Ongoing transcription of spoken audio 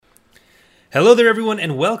Hello there, everyone,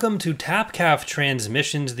 and welcome to Tapcaf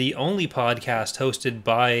Transmissions, the only podcast hosted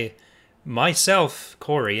by myself,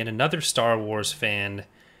 Corey, and another Star Wars fan,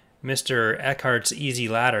 Mr. Eckhart's Easy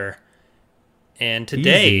Ladder. And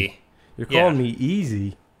today... Easy? You're calling me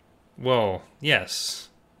easy? Well, yes.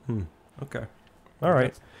 Okay. All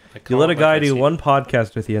right. You let a guy do one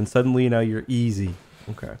podcast with you, and suddenly now you're easy.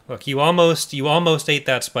 Okay. Look, you almost ate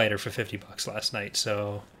that spider for $50 last night,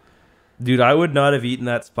 so... Dude, I would not have eaten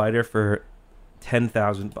that spider for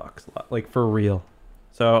 $10,000, like for real.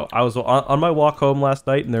 So I was on my walk home last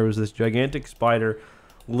night, and there was this gigantic spider,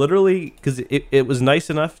 literally, because it was nice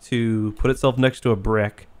enough to put itself next to a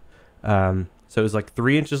brick. So it was like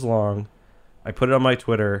 3 inches long. I put it on my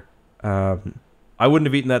Twitter. I wouldn't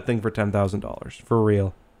have eaten that thing for $10,000, for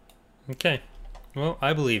real. Okay. Well,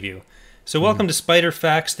 I believe you. So welcome to Spider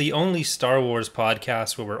Facts, the only Star Wars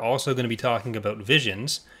podcast where we're also going to be talking about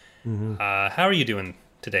visions. How are you doing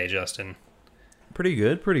today, Justin? Pretty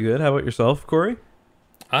good. How about yourself, Corey?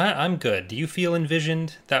 I'm good. Do you feel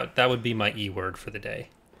envisioned? That would be my E word for the day.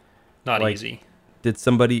 Not easy. Did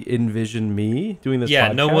somebody envision me doing this podcast?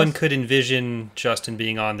 Yeah, no one could envision Justin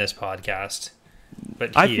being on this podcast.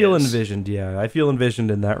 But I feel envisioned, yeah. I feel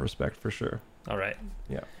envisioned in that respect, for sure. All right.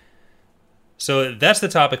 Yeah. So that's the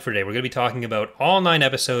topic for today. We're going to be talking about all 9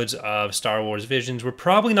 episodes of Star Wars Visions. We're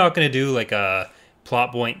probably not going to do like a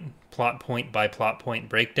plot point by plot point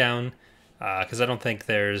breakdown, because I don't think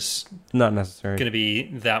there's not necessary going to be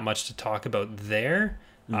that much to talk about there.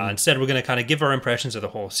 Instead, we're going to kind of give our impressions of the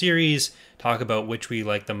whole series, talk about which we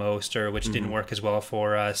like the most or which didn't work as well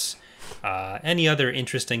for us, any other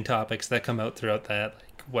interesting topics that come out throughout that,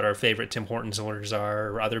 like what our favorite Tim Hortons orders are,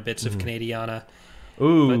 or other bits of Canadiana.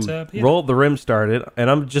 Ooh, Roll Up the Rim started, and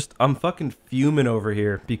I'm fucking fuming over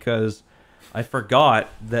here because I forgot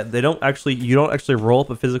that you don't actually roll up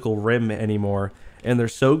a physical rim anymore, and they're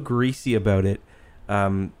so greasy about it.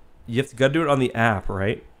 You got to do it on the app,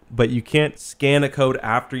 right? But you can't scan a code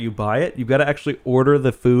after you buy it. You've got to actually order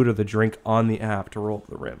the food or the drink on the app to roll up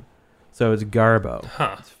the rim. So it's garbo.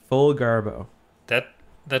 Huh. It's full garbo.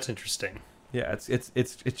 That's interesting. Yeah, it's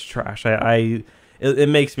trash. It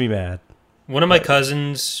makes me mad. One of my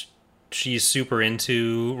cousins, she's super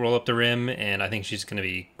into Roll Up the Rim, and I think she's going to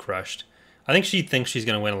be crushed. I think she thinks she's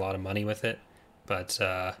going to win a lot of money with it, but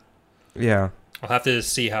yeah, I'll have to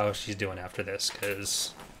see how she's doing after this,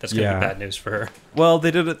 because that's going to be bad news for her. Well, they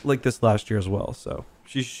did it like this last year as well, so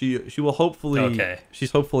she will hopefully... Okay.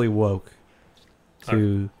 She's hopefully woke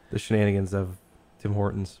to the shenanigans of Tim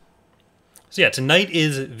Hortons. So yeah, tonight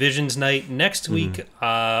is Visions Night. Next week,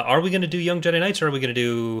 are we going to do Young Jedi Knights, or are we going to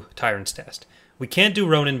do Tyrant's Test? We can't do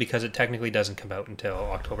Ronin because it technically doesn't come out until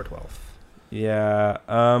October 12th. Yeah,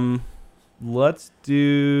 let's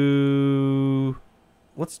do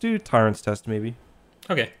Tyrant's Test, maybe.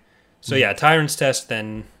 Okay. So yeah, Tyrant's Test,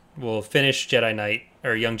 then we'll finish Jedi Knight,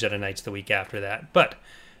 or Young Jedi Knights the week after that. But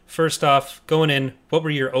first off, going in, what were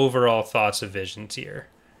your overall thoughts of Visions here?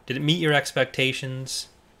 Did it meet your expectations?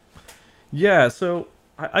 Yeah, so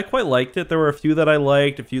I quite liked it. There were a few that I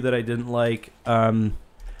liked, a few that I didn't like. I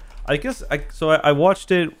guess I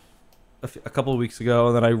watched it a couple of weeks ago,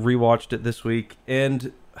 and then I rewatched it this week,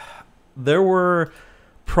 and there were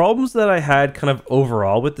problems that I had kind of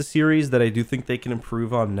overall with the series that I do think they can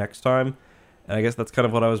improve on next time. And I guess that's kind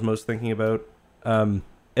of what I was most thinking about.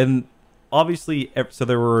 And obviously, so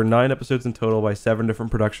there were 9 episodes in total by 7 different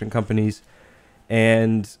production companies,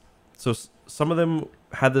 and so some of them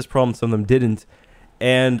had this problem, some of them didn't.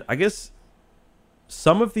 And I guess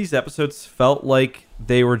some of these episodes felt like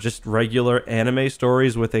they were just regular anime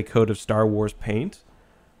stories with a coat of Star Wars paint.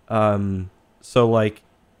 So like,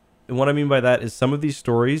 and what I mean by that is some of these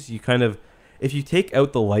stories, you kind of, if you take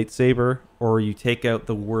out the lightsaber or you take out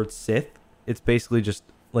the word Sith, it's basically just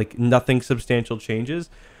like nothing substantial changes.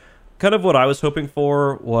 Kind of what I was hoping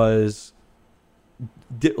for was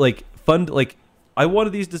like fun, like I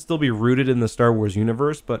wanted these to still be rooted in the Star Wars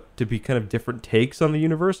universe, but to be kind of different takes on the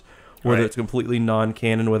universe, whether it's completely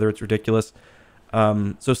non-canon, whether it's ridiculous.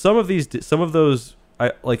 So some of those,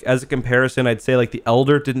 I like as a comparison, I'd say like the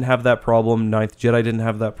Elder didn't have that problem, Ninth Jedi didn't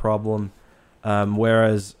have that problem,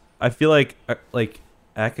 whereas I feel like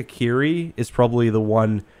Akakiri is probably the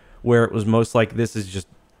one where it was most like this is just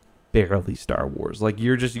barely Star Wars. Like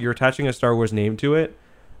you're attaching a Star Wars name to it.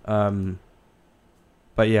 But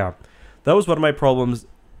yeah. That was one of my problems.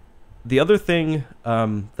 The other thing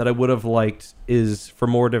that I would have liked is for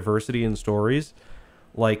more diversity in stories.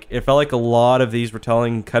 Like, it felt like a lot of these were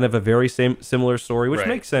telling kind of a very similar story, which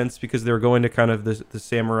makes sense because they were going to kind of the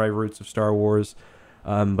samurai roots of Star Wars.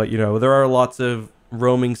 But, you know, there are lots of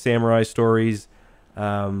roaming samurai stories.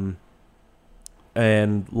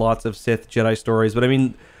 and lots of Sith Jedi stories. But I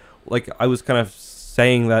mean, like I was kind of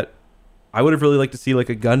saying that I would have really liked to see like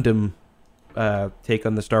a Gundam take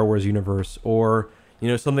on the Star Wars universe, or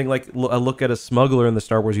something like a look at a smuggler in the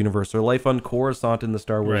Star Wars universe, or Life on Coruscant in the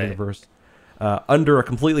Star Wars universe, under a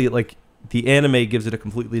completely like the anime gives it a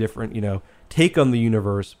completely different take on the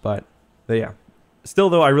universe. But yeah, still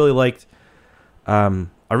though I really liked.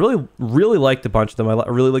 I really liked a bunch of them. I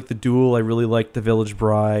really liked the Duel. I really liked the Village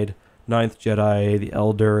Bride, Ninth Jedi, the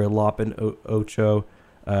Elder, Lop and Ocho.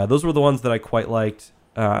 Those were the ones that I quite liked,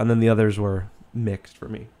 and then the others were mixed for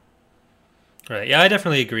me. Right. Yeah, I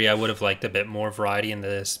definitely agree. I would have liked a bit more variety in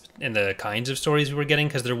the kinds of stories we were getting,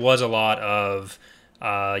 because there was a lot of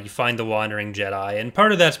you find the Wandering Jedi, and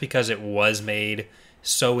part of that's because it was made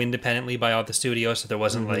so independently by all the studios, so there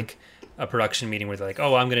wasn't like a production meeting where they're like,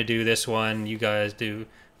 oh, I'm going to do this one, you guys do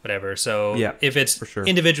whatever. So if it's for sure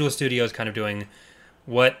individual studios kind of doing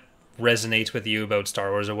what resonates with you about Star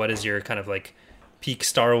Wars, or what is your kind of like peak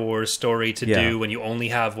Star Wars story to do when you only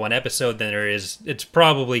have one episode, then it's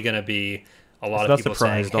probably going to be a lot of people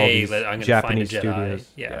saying, hey, I'm going to find a Jedi.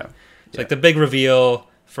 Studios. It's like the big reveal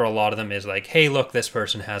for a lot of them is like, hey, look, this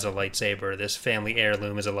person has a lightsaber. This family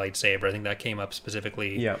heirloom is a lightsaber. I think that came up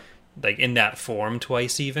specifically like in that form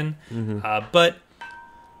twice even. But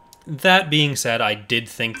that being said, I did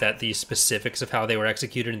think that the specifics of how they were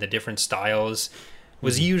executed in the different styles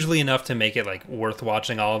was usually enough to make it like worth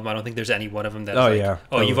watching all of them. I don't think there's any one of them that's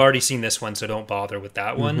you've already seen this one, so don't bother with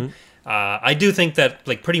that one. I do think that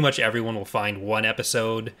like pretty much everyone will find one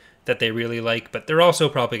episode that they really like, but they're also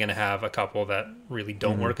probably going to have a couple that really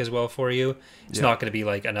don't work as well for you. It's not going to be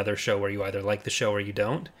like another show where you either like the show or you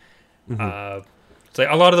don't. So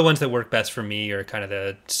a lot of the ones that work best for me are kind of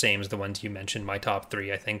the same as the ones you mentioned. My top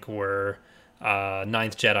three, I think, were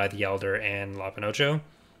Ninth Jedi, The Elder, and La Pinocho.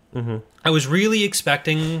 I was really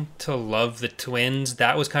expecting to love the twins.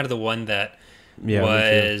 That was kind of the one that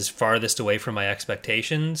was farthest away from my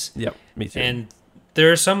expectations. Yep, me too. And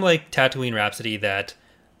there are some like Tatooine Rhapsody that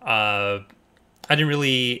I didn't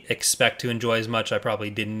really expect to enjoy as much. I probably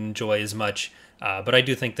didn't enjoy as much. But I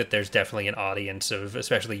do think that there's definitely an audience of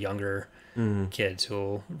especially younger kids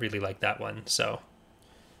who'll really like that one. So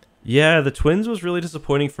yeah, the twins was really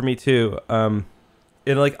disappointing for me too. And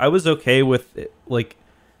like I was okay with it, like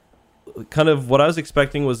kind of what I was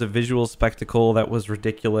expecting was a visual spectacle that was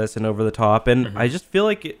ridiculous and over the top, and I just feel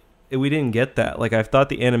like we didn't get that. Like I thought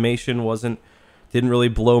the animation didn't really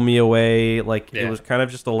blow me away. Like it was kind of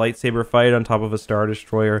just a lightsaber fight on top of a Star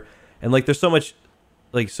Destroyer, and like there's so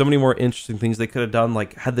many more interesting things they could have done,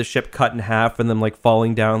 like had the ship cut in half and then like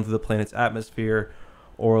falling down through the planet's atmosphere,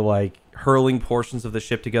 or like hurling portions of the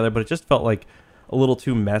ship together, but it just felt like a little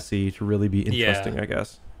too messy to really be interesting, I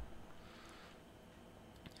guess.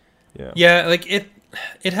 Yeah, like it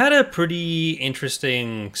had a pretty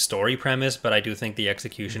interesting story premise, but I do think the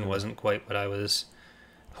execution wasn't quite what I was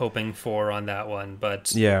hoping for on that one. But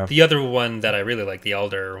the other one that I really liked, The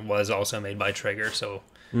Elder, was also made by Trigger, so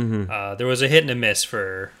there was a hit and a miss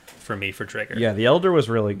for me for Trigger. Yeah, The Elder was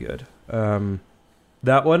really good.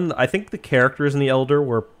 That one, I think the characters in The Elder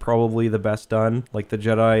were probably the best done. Like the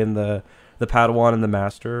Jedi and the Padawan and the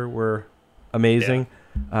Master were amazing.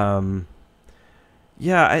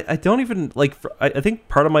 I don't even like. I think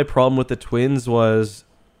part of my problem with the twins was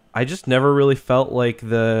I just never really felt like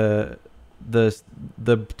the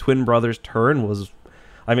twin brothers' turn was.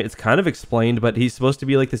 I mean, it's kind of explained, but he's supposed to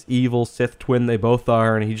be like this evil Sith twin. They both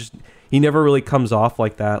are, and he never really comes off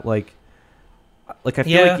like that. Like I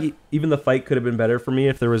feel like even the fight could have been better for me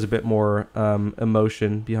if there was a bit more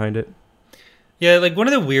emotion behind it. Yeah, like one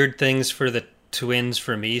of the weird things for the twins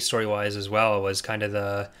for me story-wise as well was kind of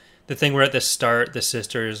the thing where at the start the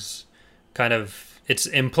sisters kind of, it's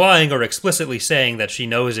implying or explicitly saying that she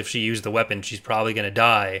knows if she used the weapon she's probably going to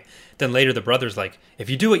die. Then later the brother's like, if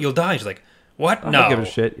you do it you'll die. She's like, what? No. I don't give a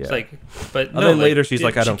shit. Yeah. It's like, but no. Then later she's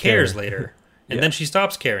like, I don't care. She cares later. And then she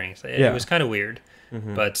stops caring. So it was kind of weird.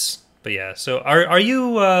 But yeah, so are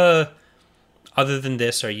you other than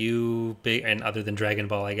this, are you big, and other than Dragon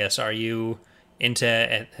Ball, I guess, are you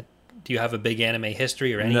into, do you have a big anime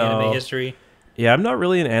history or any anime history? Yeah, I'm not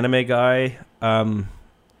really an anime guy.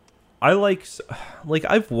 I like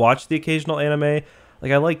I've watched the occasional anime.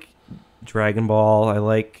 Like I like Dragon Ball. I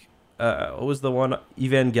like what was the one,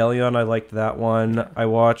 Evangelion? I liked that one. I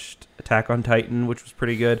watched Attack on Titan, which was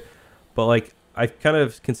pretty good. But like I've kind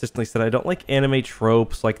of consistently said I don't like anime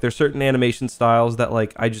tropes. Like there's certain animation styles that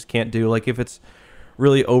like I just can't do. Like if it's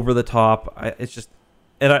really over the top, it's just,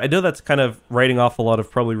 and I know that's kind of writing off a lot of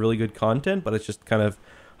probably really good content, but it's just kind of,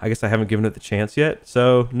 I guess I haven't given it the chance yet.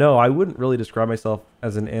 So no, I wouldn't really describe myself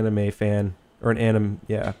as an anime fan or an anime,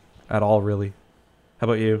 at all really. How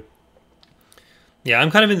about you? Yeah, I'm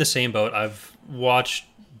kind of in the same boat. I've watched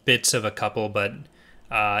bits of a couple, but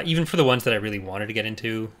even for the ones that I really wanted to get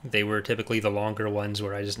into, they were typically the longer ones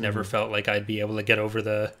where I just never felt like I'd be able to get over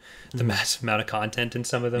the massive amount of content in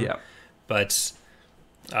some of them. Yeah. But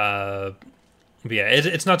yeah,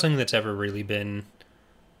 it's not something that's ever really been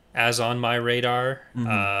as on my radar.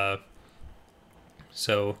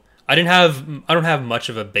 So I don't have much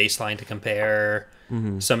of a baseline to compare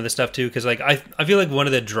some of the stuff to, because like I feel like one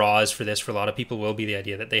of the draws for this for a lot of people will be the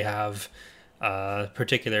idea that they have a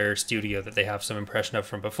particular studio that they have some impression of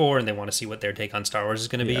from before, and they want to see what their take on Star Wars is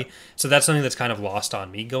going to be. So that's something that's kind of lost on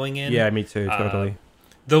me going in. Yeah, me too, totally.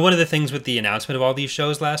 Though one of the things with the announcement of all these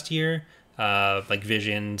shows last year, like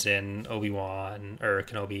Visions and Obi-Wan or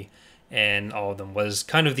Kenobi and all of them, was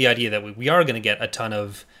kind of the idea that we are going to get a ton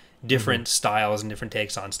of different styles and different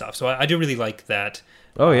takes on stuff. So I do really like that.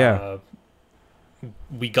 Oh, yeah.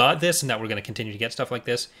 We got this, and that we're going to continue to get stuff like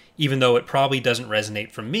this, even though it probably doesn't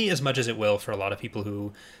resonate for me as much as it will for a lot of people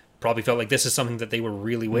who probably felt like this is something that they were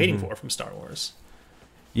really waiting for from Star Wars.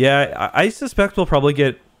 Yeah, I suspect we'll probably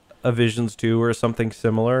get a Visions 2 or something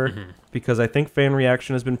similar, because I think fan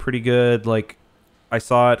reaction has been pretty good. Like, I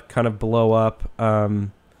saw it kind of blow up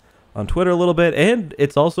on Twitter a little bit, and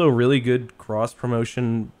it's also really good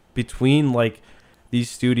cross-promotion between, like, these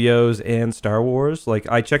studios and Star Wars. Like,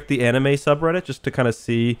 I checked the anime subreddit just to kind of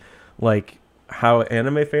see, like, how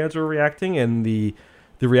anime fans were reacting, and the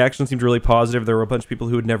reaction seemed really positive. There were a bunch of people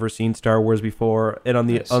who had never seen Star Wars before, and on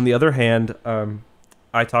the other hand,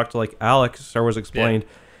 I talked to, like, Alex, Star Wars Explained,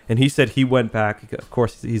 and he said he went back, of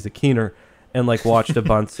course he's a keener, and, like, watched a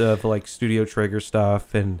bunch of, like, Studio Trigger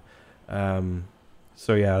stuff, and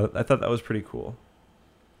so yeah, I thought that was pretty cool.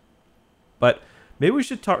 But maybe we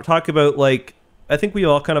should talk about, like, I think we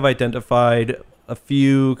all kind of identified a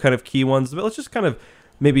few kind of key ones, but let's just kind of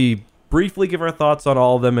maybe briefly give our thoughts on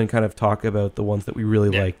all of them and kind of talk about the ones that we really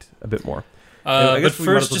liked a bit more. But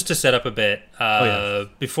first, just to set up a bit,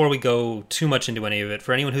 before we go too much into any of it,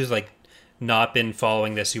 for anyone who's like not been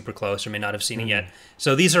following this super close or may not have seen it yet,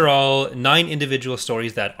 so these are all 9 individual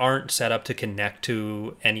stories that aren't set up to connect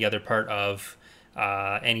to any other part of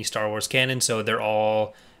any Star Wars canon. So they're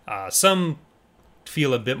all some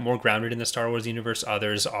feel a bit more grounded in the Star Wars universe.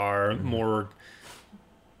 Others are more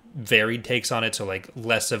varied takes on it, so like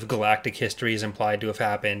less of galactic history is implied to have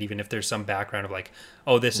happened, even if there's some background of like,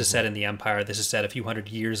 oh, this is set in the Empire, this is set a few hundred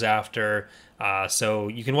years after. So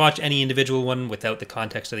you can watch any individual one without the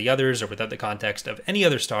context of the others or without the context of any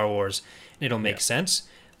other Star Wars, and it'll make sense.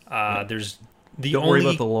 There's the Don't worry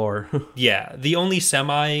about the lore. the only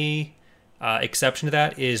semi exception to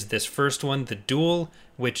that is this first one, The Duel,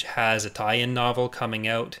 which has a tie-in novel coming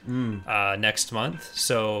out next month.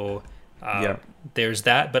 So there's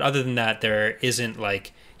that. But other than that, there isn't,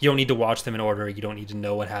 like, you don't need to watch them in order. You don't need to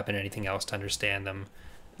know what happened or anything else to understand them.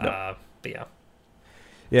 But yeah.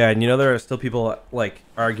 Yeah, and you know, there are still people, like,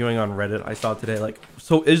 arguing on Reddit. I saw today, like,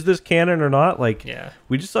 so is this canon or not? Like,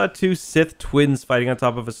 we just saw 2 Sith twins fighting on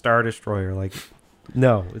top of a Star Destroyer. Like,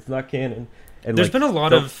 no, it's not canon. And there's been a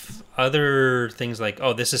lot of other things like,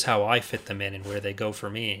 oh, this is how I fit them in and where they go for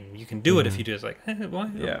me. And you can do it if you do. It's like,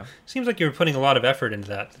 seems like you're putting a lot of effort into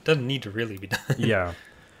that. It doesn't need to really be done. Yeah.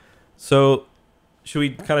 So, should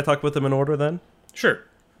we kind of talk about them in order then? Sure.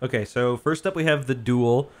 Okay, so first up we have The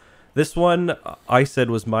Duel. This one I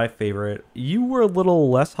said was my favorite. You were a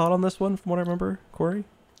little less hot on this one from what I remember, Corey?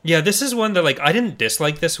 Yeah, this is one that, like, I didn't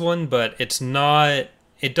dislike this one, but it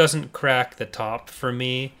doesn't crack the top for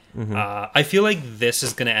me. I feel like this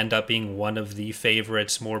is going to end up being one of the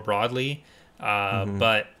favorites more broadly,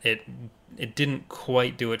 but it didn't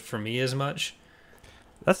quite do it for me as much.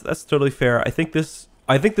 That's totally fair. I think this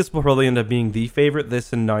will probably end up being the favorite.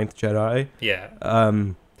 This and Ninth Jedi. Yeah.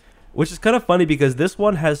 Which is kind of funny because this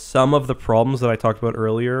one has some of the problems that I talked about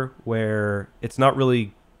earlier, where it's not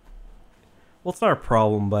really. Well, it's not a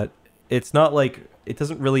problem, but it's not like it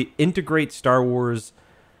doesn't really integrate Star Wars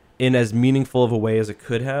in as meaningful of a way as it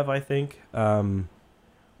could have, I think.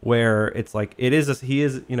 Where it's like it's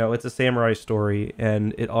a samurai story,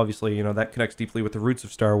 and it obviously, that connects deeply with the roots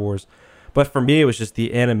of Star Wars. But for me, it was just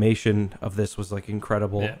the animation of this was, like,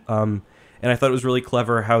 incredible. Yeah. And I thought it was really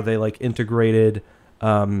clever how they, like, integrated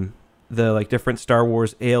the, like, different Star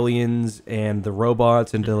Wars aliens and the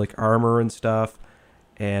robots into, like, armor and stuff.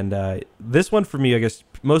 And this one for me, I guess,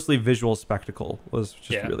 mostly visual spectacle was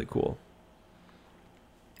just really cool.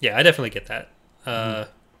 Yeah, I definitely get that.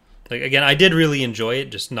 Like, again, I did really enjoy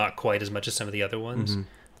it, just not quite as much as some of the other ones.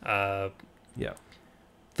 The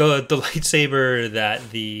lightsaber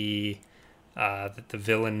that the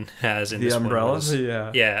villain has in this umbrella, one was,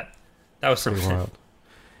 that was pretty something. wild.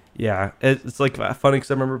 Yeah, it's like funny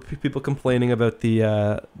because I remember people complaining about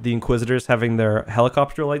the Inquisitors having their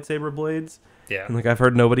helicopter lightsaber blades. Yeah. And like I've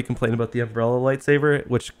heard nobody complain about the umbrella lightsaber,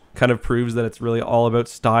 which kind of proves that it's really all about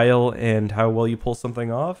style and how well you pull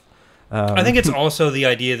something off. I think it's also the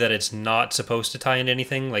idea that it's not supposed to tie into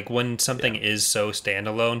anything. Like when something is so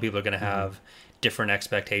standalone, people are going to have different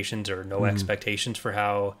expectations or no expectations for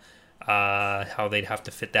how they'd have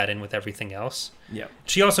to fit that in with everything else. Yeah.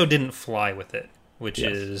 She also didn't fly with it, which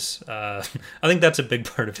is I think that's a big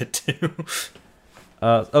part of it too.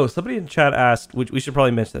 Somebody in chat asked, which we should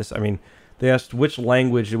probably mention this. I mean, they asked which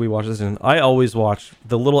language did we watch this in. I always watch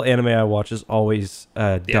the little anime I watch is always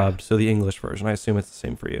dubbed, so the English version. I assume it's the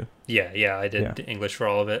same for you. Yeah, I did English for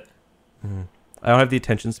all of it. I don't have the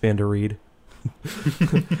attention span to read.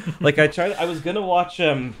 Like I was gonna watch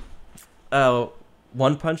One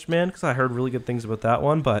Punch Man because I heard really good things about that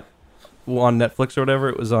one, but on Netflix or whatever,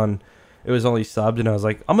 it was only subbed, and I was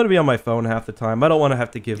like, I'm gonna be on my phone half the time. I don't want to have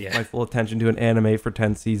to give my full attention to an anime for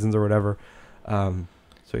 10 seasons or whatever.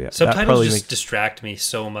 So yeah, subtitles just distract me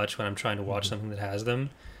so much when I'm trying to watch something that has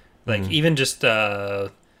them. Like even just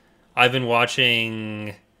I've been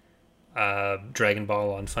watching Dragon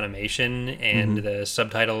Ball on Funimation, and the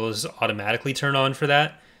subtitles automatically turn on for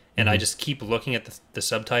that, and I just keep looking at the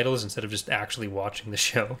subtitles instead of just actually watching the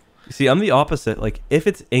show. See, I'm the opposite. Like if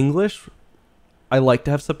it's English, I like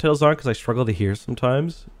to have subtitles on because I struggle to hear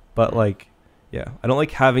sometimes. But like, yeah, I don't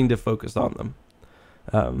like having to focus on them.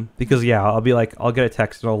 Because I'll be like, I'll get a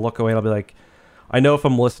text and I'll look away and I'll be like, I know if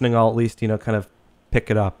I'm listening, I'll at least, kind of pick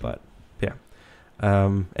it up. But yeah.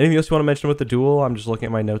 Anything else you want to mention with the Duel? I'm just looking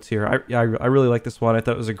at my notes here. I really like this one. I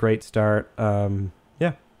thought it was a great start.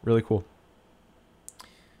 Really cool.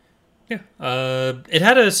 Yeah. It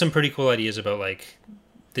had some pretty cool ideas about like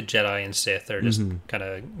the Jedi and Sith are just kind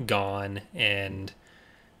of gone. And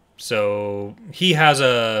so he has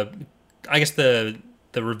I guess the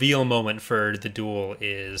reveal moment for the Duel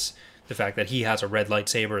is the fact that he has a red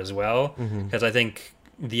lightsaber as well. Because I think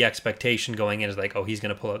the expectation going in is like, oh, he's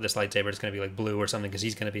going to pull out this lightsaber. It's going to be like blue or something because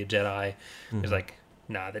he's going to be a Jedi. It's like,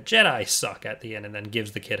 nah, the Jedi suck at the end, and then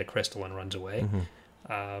gives the kid a crystal and runs away.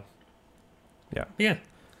 Yeah.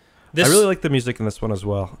 I really like the music in this one as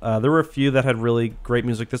well. There were a few that had really great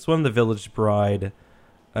music. This one, The Village Bride.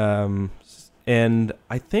 And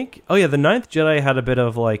I think, the Ninth Jedi had a bit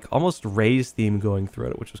of like almost Rey's theme going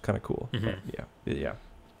through it, which was kind of cool. Yeah.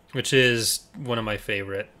 Which is one of my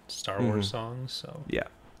favorite Star Wars songs. So yeah,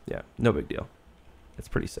 no big deal. It's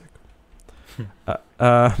pretty sick. Right,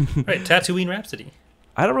 Tatooine Rhapsody.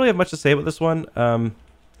 I don't really have much to say about this one.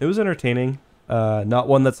 It was entertaining. Not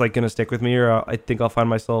one that's like going to stick with me, or I think I'll find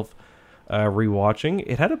myself rewatching.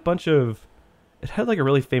 It had like a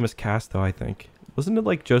really famous cast though. I think wasn't it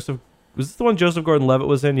like Joseph? Was this the one Joseph Gordon-Levitt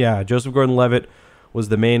was in? Yeah, Joseph Gordon-Levitt was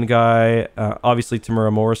the main guy. Obviously,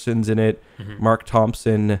 Tamara Morrison's in it. Mark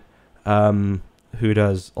Thompson, who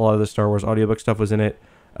does a lot of the Star Wars audiobook stuff, was in it.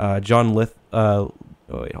 John Lith. Oh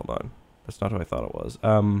wait, hold on. That's not who I thought it was.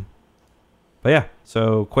 But yeah,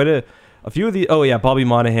 so quite a few of the. Oh yeah, Bobby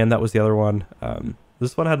Monahan. That was the other one.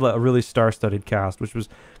 This one had a really star-studded cast, which was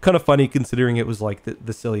kind of funny considering it was like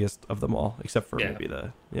the silliest of them all, except for maybe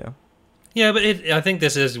Yeah, but I think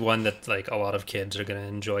this is one that like a lot of kids are going to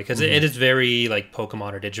enjoy because it is very like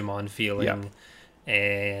Pokemon or Digimon feeling,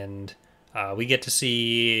 and we get to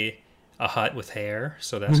see a hut with hair,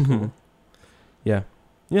 so that's cool. Yeah,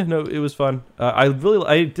 no, it was fun. I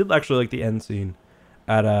did actually like the end scene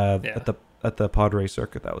at the pod race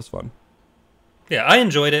circuit. That was fun. Yeah, I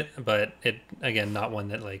enjoyed it, but it again not one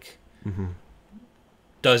that like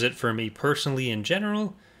does it for me personally in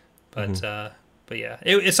general, but. But yeah,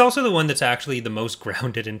 it's also the one that's actually the most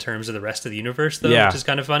grounded in terms of the rest of the universe, though, which is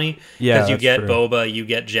kind of funny. Because you get Boba, you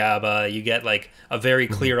get Jabba, you get like a very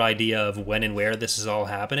clear idea of when and where this is all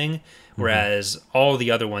happening, whereas all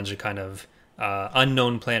the other ones are kind of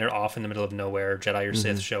unknown planet off in the middle of nowhere, Jedi or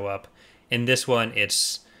Sith show up. In this one,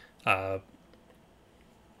 it's on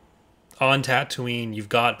Tatooine, you've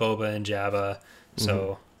got Boba and Jabba,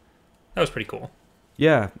 so that was pretty cool.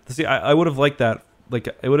 Yeah, see, I would have liked that. Like,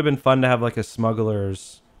 it would have been fun to have, like, a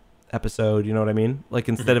smugglers episode, you know what I mean? Like,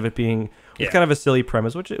 instead of it being kind of a silly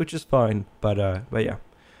premise, which is fine. But yeah.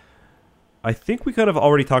 I think we kind of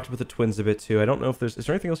already talked about the twins a bit, too. I don't know if is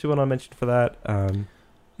there anything else you want to mention for that?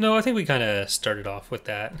 No, I think we kind of started off with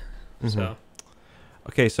that. So.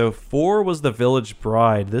 Okay, so 4 was The Village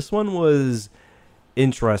Bride. This one was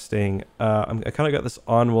interesting. I kind of got this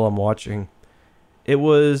on while I'm watching. It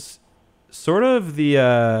was sort of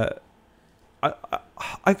the...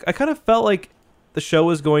 I kind of felt like the show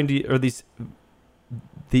was going to, or this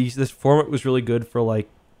format was really good for like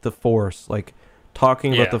the Force, like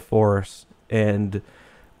talking about Yeah. the Force, and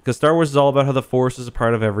because Star Wars is all about how the Force is a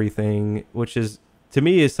part of everything, which is to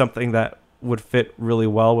me is something that would fit really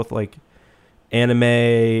well with like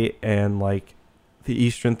anime and like the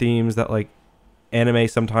Eastern themes that like anime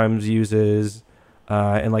sometimes uses,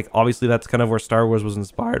 and like obviously that's kind of where Star Wars was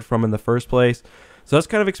inspired from in the first place. So I was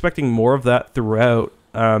kind of expecting more of that throughout.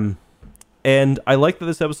 And I like that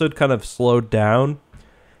this episode kind of slowed down.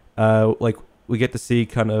 Like we get to see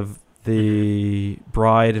kind of the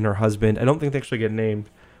bride and her husband. I don't think they actually get named.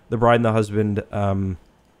 The bride and the husband kind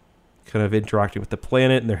of interacting with the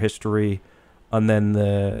planet and their history, and then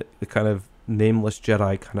the kind of nameless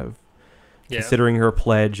Jedi kind of considering her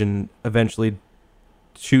pledge and eventually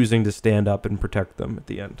choosing to stand up and protect them at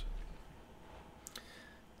the end.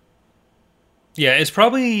 Yeah, it's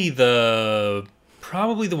probably the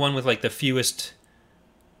one with like the fewest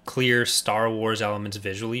clear Star Wars elements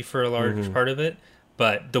visually for a large part of it.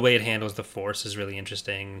 But the way it handles the Force is really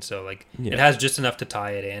interesting. So like it has just enough to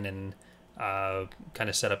tie it in and kind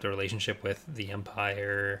of set up the relationship with the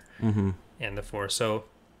Empire and the Force. So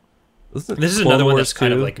this is another one that's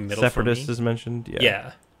kind of like middle Separatist for me. is mentioned.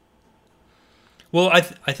 Yeah. Well, I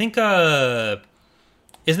think isn't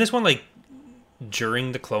this one like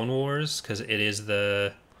during the Clone Wars? Because it is it's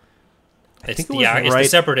the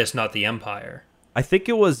Separatists, not the Empire. I think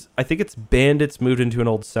it's bandits moved into an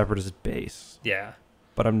old Separatist base. Yeah.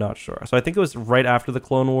 But I'm not sure. So I think it was right after the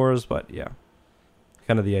Clone Wars, but yeah.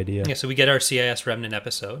 Kind of the idea. Yeah, so we get our CIS Remnant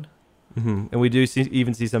episode. And we do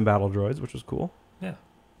even see some battle droids, which was cool. Yeah.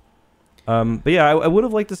 But yeah, I would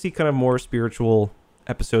have liked to see kind of more spiritual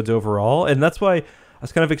episodes overall. And that's why I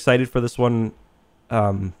was kind of excited for this one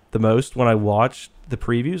the most when I watched the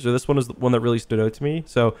previews. Or this one is the one that really stood out to me.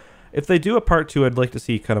 So if they do a part 2, I'd like to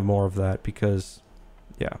see kind of more of that because,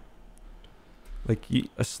 yeah. Like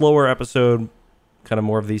a slower episode, kind of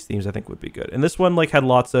more of these themes I think would be good. And this one like had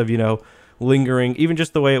lots of, lingering, even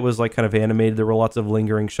just the way it was like kind of animated, there were lots of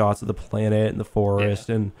lingering shots of the planet and the forest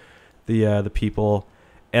and the people.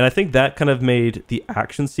 And I think that kind of made the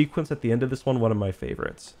action sequence at the end of this one of my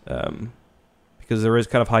favorites. Because there is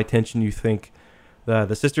kind of high tension. You think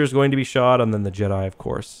the sister is going to be shot, and then the Jedi, of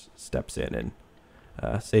course, steps in and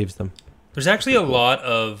saves them. There's actually a lot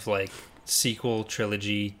of like sequel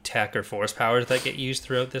trilogy tech or force powers that get used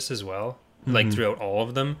throughout this as well, like throughout all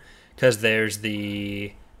of them, because there's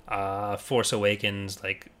the Force Awakens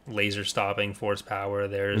like laser stopping force power.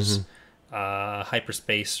 There's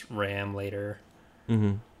hyperspace ram later.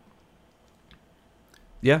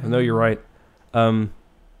 Yeah, no, you're right.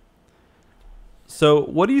 So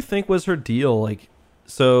what do you think was her deal? Like,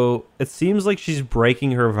 so it seems like she's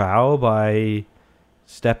breaking her vow by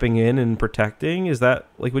stepping in and protecting. Is that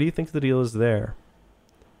like, what do you think the deal is there?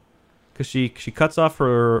 Because she cuts off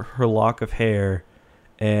her lock of hair,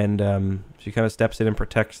 and she kind of steps in and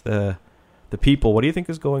protects the people. What do you think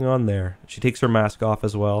is going on there? She takes her mask off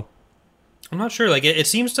as well. I'm not sure. Like it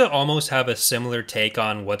seems to almost have a similar take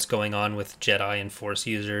on what's going on with Jedi and Force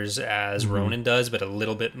users as Ronin does, but a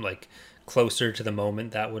little bit like closer to the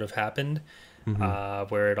moment that would have happened,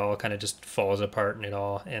 where it all kind of just falls apart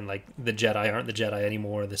and like the Jedi aren't the Jedi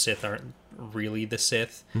anymore. The Sith aren't really the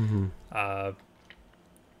Sith.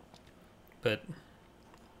 But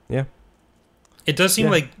yeah, it does seem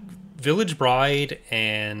like Village Bride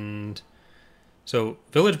and. So,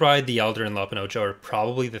 Village Bride, The Elder, and La Pinocha are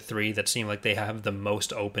probably the three that seem like they have the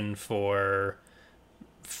most open for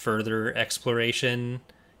further exploration,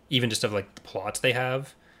 even just of like the plots they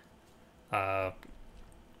have. Because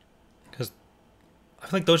I feel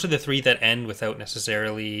like those are the three that end without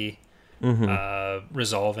necessarily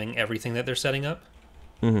resolving everything that they're setting up.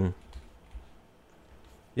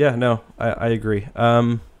 Yeah, no, I agree.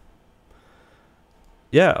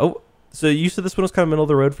 Yeah. Oh, so you said this one was kind of middle of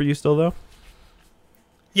the road for you still, though?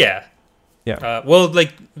 Yeah. Yeah. Well,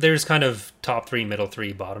 like there's kind of top 3, middle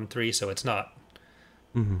 3, bottom 3, so it's not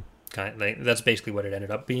kind of like, that's basically what it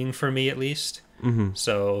ended up being for me, at least.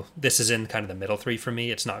 So this is in kind of the middle 3 for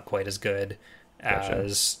me. It's not quite as good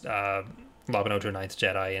as La Pinocha, Ninth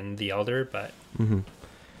Jedi, and The Elder, but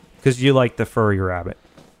because you like the furry rabbit.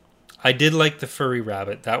 I did like the furry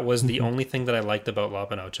rabbit. That was the only thing that I liked about La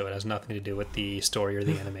Pinocha. It has nothing to do with the story or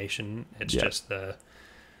the animation. It's just the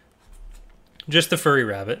furry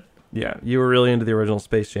rabbit. Yeah, you were really into the original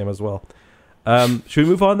Space Jam as well. Should we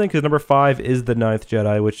move on then? Because number 5 is The Ninth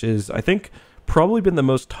Jedi, which is, I think, probably been the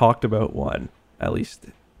most talked about one, at least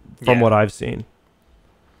from what I've seen.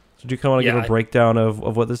 So do you kind of want to give a breakdown of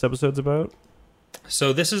what this episode's about?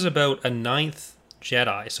 So this is about a ninth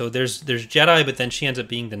Jedi. So there's Jedi, but then she ends up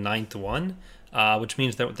being the ninth one, which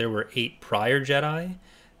means that there were 8 prior Jedi.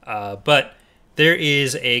 But there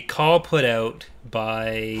is a call put out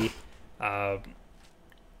by I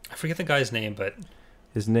forget the guy's name, but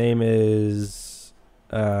his name is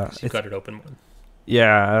you've got it open one.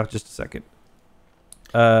 Yeah, just a second.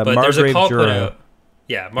 But there's a call put Juro. out.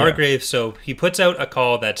 Yeah, Margrave. So he puts out a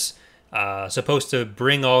call that's supposed to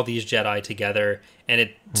bring all these Jedi together, and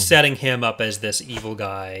it's setting him up as this evil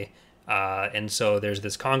guy. And so there's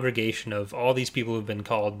this congregation of all these people who've been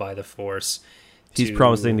called by the Force. He's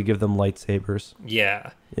promising to give them lightsabers.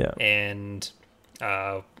 Yeah. Yeah. And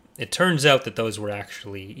it turns out that those were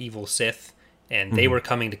actually evil Sith, and they were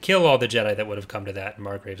coming to kill all the Jedi that would have come to that, and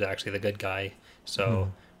Margrave's actually the good guy.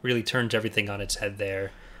 So really turns everything on its head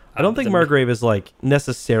there. I don't think Margrave is like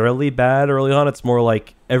necessarily bad early on. It's more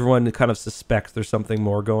like everyone kind of suspects there's something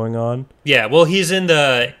more going on. Yeah, well, he's in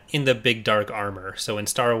the big dark armor. So in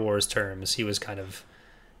Star Wars terms, he was kind of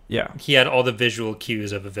he had all the visual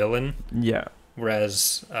cues of a villain. Yeah.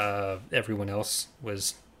 Whereas everyone else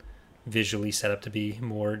was visually set up to be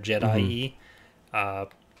more Jedi-y.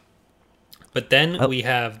 But then we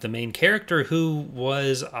have the main character who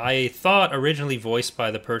was, I thought, originally voiced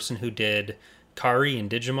by the person who did Kari in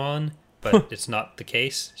Digimon, but it's not the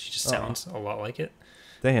case. She just sounds a lot like it.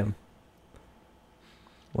 Damn.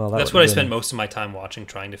 Well, that's what I spent most of my time watching,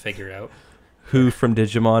 trying to figure out. Who from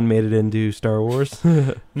Digimon made it into Star Wars?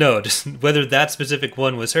 No, just whether that specific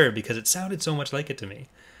one was her, because it sounded so much like it to me.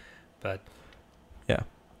 But yeah,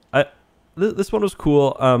 this one was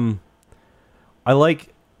cool. I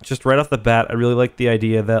like, just right off the bat, I really like the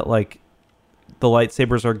idea that like the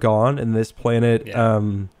lightsabers are gone in this planet. Yeah.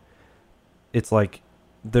 It's like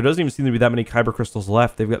there doesn't even seem to be that many kyber crystals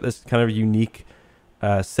left. They've got this kind of unique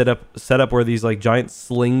setup where these like giant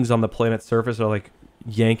slings on the planet's surface are like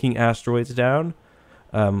yanking asteroids down,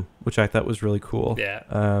 which I thought was really cool. Yeah.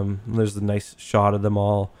 There's a nice shot of them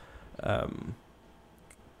all, kind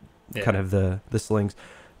of the slings.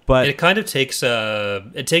 But it kind of takes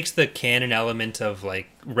the canon element of like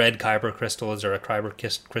red kyber crystals or a kyber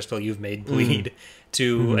crystal you've made bleed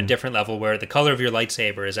to a different level, where the color of your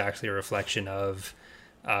lightsaber is actually a reflection of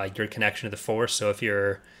your connection to the Force. So if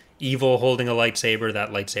you're evil holding a lightsaber, that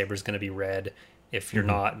lightsaber is going to be red. If you're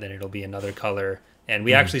not, then it'll be another color. And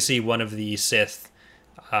we actually see one of the Sith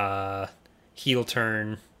heel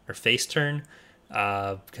turn or face turn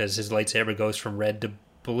because his lightsaber goes from red to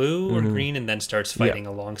blue or green and then starts fighting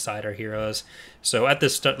alongside our heroes. So at the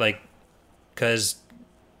start, like, because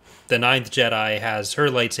the Ninth Jedi has her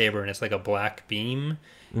lightsaber and it's like a black beam,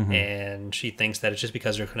 and she thinks that it's just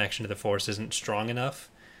because her connection to the Force isn't strong enough.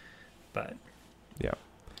 But yeah,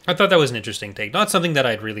 I thought that was an interesting take. Not something that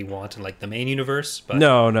I'd really want in like the main universe, but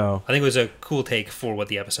no, I think it was a cool take for what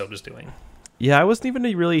the episode was doing. Yeah, I wasn't even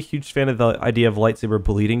a really huge fan of the idea of lightsaber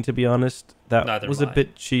bleeding, to be honest. That was a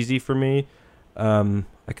bit cheesy for me.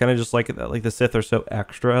 I kind of just like it that like the Sith are so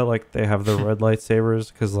extra, like they have the red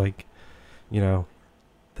lightsabers because, like, you know,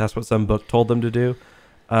 that's what some book told them to do.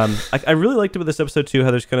 I really liked it with this episode too,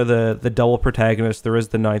 how there's kind of the double protagonist. There is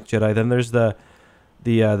the Ninth Jedi, then there's the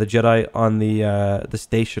Jedi on the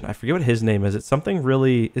station. I forget what his name is. It's something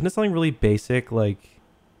really, isn't it something really basic? Like,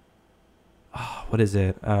 what is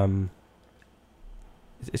it?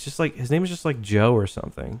 It's just like his name is just like Joe or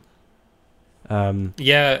something.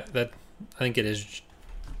 Yeah, that I think it is.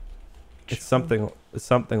 It's something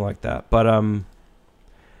like that. But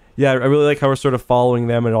yeah, I really like how we're sort of following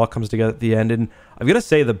them, and it all comes together at the end. And I've got to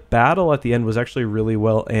say, the battle at the end was actually really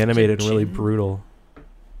well animated and really brutal.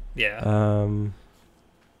 Yeah.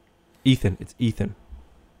 Ethan. It's Ethan.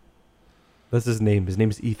 That's his name. His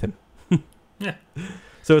name is Ethan. Yeah.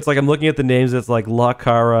 So it's like I'm looking at the names. It's like La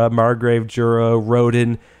Cara, Margrave, Juro,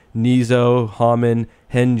 Rodin, Nizo, Haman,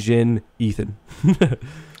 Henjin, Ethan.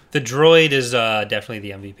 The droid is definitely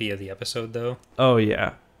the MVP of the episode, though. Oh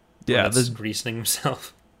yeah, yeah. That's greasing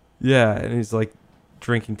himself. Yeah, and he's like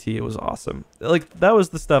drinking tea. It was awesome. Like that was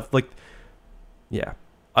the stuff. Like, yeah.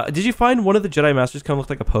 Did you find one of the Jedi Masters kind of looked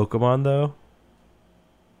like a Pokemon though?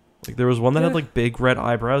 Like there was one that had like big red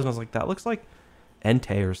eyebrows, and I was like, that looks like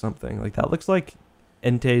Entei or something. Like that looks like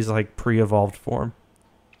Entei's like pre-evolved form.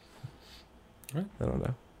 Right. I don't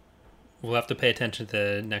know. We'll have to pay attention to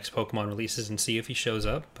the next Pokemon releases and see if he shows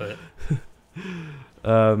up. But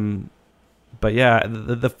but yeah,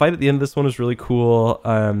 the fight at the end of this one was really cool.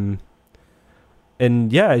 And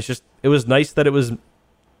yeah, it was nice that it was,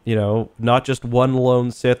 you know, not just one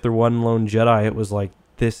lone Sith or one lone Jedi. It was like,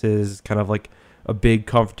 this is kind of like a big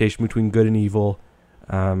confrontation between good and evil.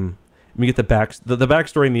 We get the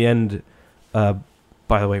backstory in the end.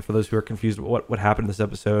 By the way, for those who are confused, what happened in this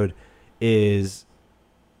episode is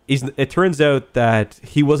it turns out that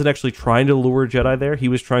he wasn't actually trying to lure Jedi there. He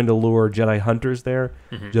was trying to lure Jedi hunters there,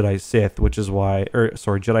 Jedi Sith, which is why,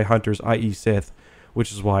 Jedi hunters, i.e. Sith,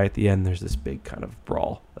 which is why at the end there's this big kind of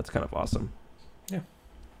brawl. That's kind of awesome. Yeah.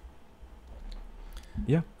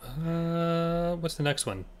 Yeah. What's the next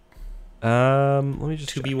one? Let me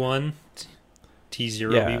just 2B1,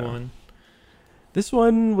 T0B1. This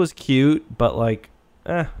one was cute, but like,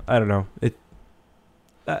 I don't know.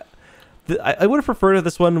 I would have preferred if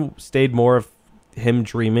this one stayed more of him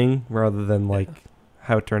dreaming rather than like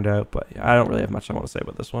how it turned out. But I don't really have much I want to say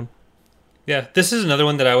about this one. Yeah, this is another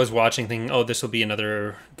one that I was watching thinking, oh, this will be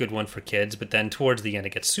another good one for kids. But then towards the end,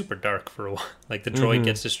 it gets super dark for a while. Like the droid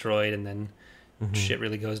gets destroyed and then shit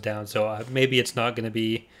really goes down. So maybe it's not going to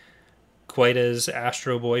be quite as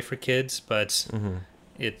Astro Boy for kids, but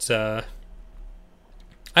it's...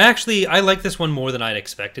 I like this one more than I'd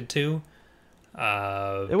expected to.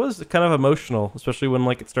 It was kind of emotional, especially when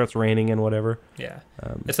like it starts raining and whatever. Yeah,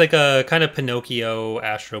 it's like a kind of Pinocchio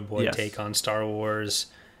Astro Boy take on Star Wars.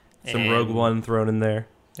 Some Rogue One thrown in there.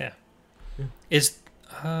 Yeah. Is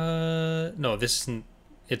no, this isn't.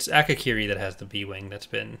 It's Akakiri that has the B-wing. That's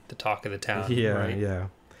been the talk of the town. Yeah, right? yeah.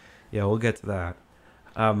 We'll get to that.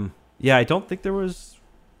 Yeah, I don't think there was.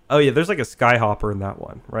 Oh yeah, there's like a Skyhopper in that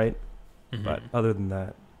one, right? But other than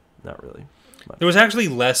that, not really much. There was actually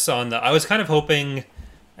less on the... I was kind of hoping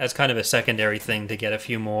as kind of a secondary thing to get a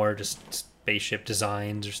few more just spaceship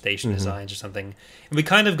designs or station designs or something. And we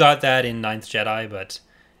kind of got that in Ninth Jedi, but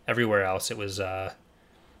everywhere else it was...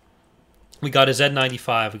 we got a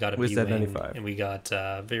Z95, we got a B-wing, Z95. and we got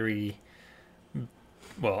very...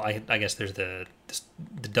 Well, I guess there's the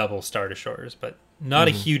double Star Destroyers, but not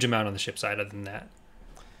a huge amount on the ship side other than that.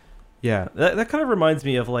 Yeah, that kind of reminds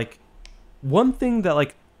me of like one thing that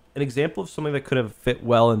like an example of something that could have fit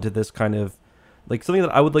well into this kind of like something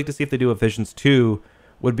that I would like to see if they do a Visions 2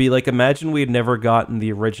 would be like, imagine we had never gotten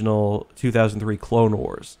the original 2003 Clone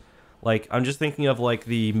Wars. Like I'm just thinking of like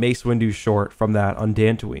the Mace Windu short from that on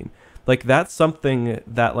Dantooine. Like that's something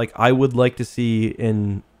that like I would like to see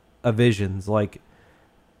in a Visions. Like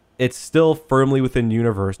it's still firmly within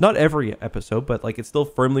universe. Not every episode, but like it's still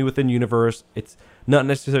firmly within universe. It's not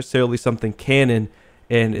necessarily something canon,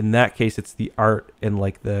 and in that case, it's the art and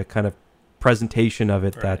like the kind of presentation of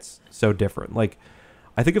it that's so different. Like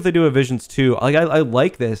I think if they do a Visions 2, I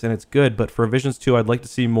like this and it's good, but for Visions 2, I'd like to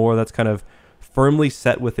see more that's kind of firmly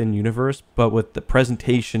set within universe, but with the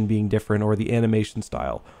presentation being different or the animation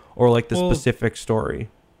style or like the specific story.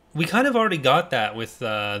 We kind of already got that with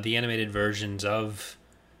the animated versions of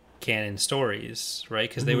canon stories, right?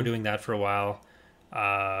 Because they were doing that for a while.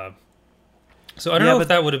 So I don't know if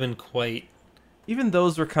that would have been quite... Even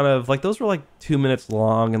those were kind of like, those were like 2 minutes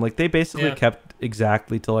long, and like they basically kept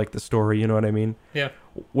exactly to like the story, you know what I mean? Yeah.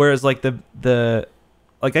 Whereas like the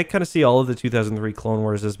like I kind of see all of the 2003 Clone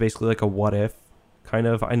Wars as basically like a what if kind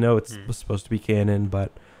of. I know it's supposed to be canon,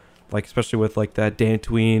 but like especially with like that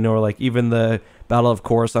Dantooine or like even the Battle of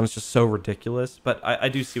Coruscant, it's just so ridiculous. But I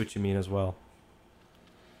do see what you mean as well.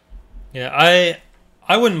 Yeah,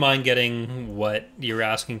 I wouldn't mind getting what you're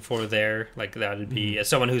asking for there. Like that would be, as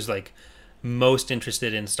someone who's like most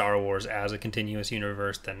interested in Star Wars as a continuous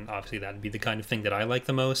universe, then obviously that'd be the kind of thing that I like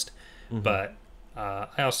the most. But I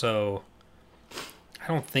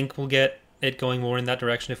don't think we'll get it going more in that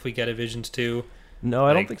direction if we get a Visions 2. No,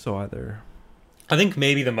 I don't think so either. I think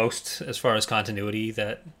maybe the most, as far as continuity,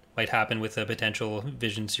 that might happen with a potential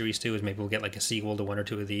Vision Series 2 is maybe we'll get like a sequel to one or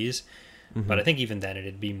two of these. But I think even then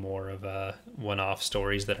it'd be more of a one-off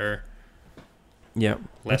stories that are I'm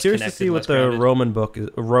curious to see what the Ronin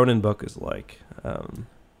book is like,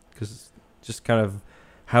 because just kind of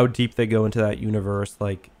how deep they go into that universe,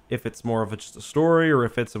 like if it's more of just a story or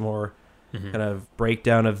if it's a more kind of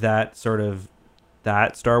breakdown of that sort of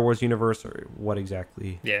that Star Wars universe, or what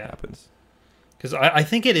exactly happens. Because I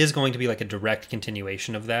think it is going to be like a direct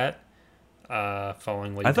continuation of that,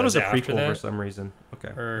 following what he I thought it was a after prequel that. for some reason. Okay,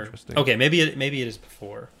 interesting. Okay, maybe it is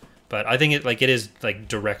before. But I think it is like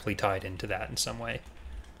directly tied into that in some way.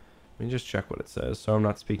 Let me just check what it says, so I'm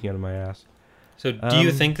not speaking out of my ass. So, do you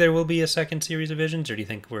think there will be a second series of Visions, or do you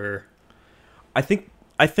think we're? I think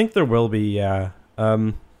there will be, yeah.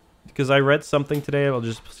 Because I read something today. I'll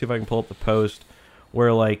just see if I can pull up the post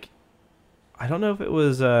where, like, I don't know if it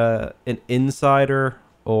was an insider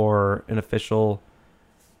or an official.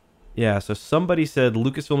 Yeah, so somebody said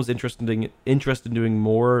Lucasfilm is interested in doing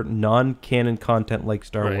more non-canon content like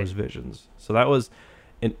Star Wars Visions. So that was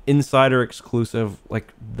an insider exclusive.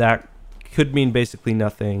 Like that could mean basically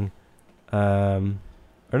nothing. Or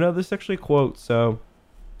no, this is actually a quote. So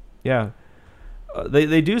yeah,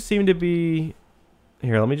 they do seem to be.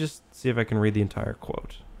 Here, let me just see if I can read the entire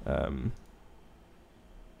quote. So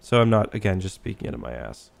I'm not, again, just speaking out of my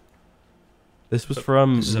ass. This was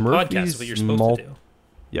from This is a Murphy's podcast, what you're supposed to do.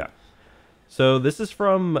 Yeah. So this is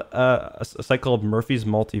from a site called Murphy's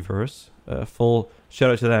Multiverse. Full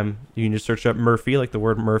shout out to them. You can just search up Murphy, like the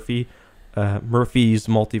word Murphy, Murphy's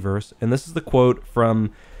Multiverse. And this is the quote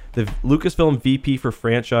from the Lucasfilm VP for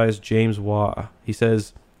franchise, James Waugh. He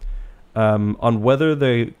says, on whether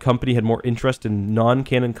the company had more interest in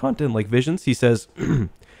non-canon content like Visions, he says,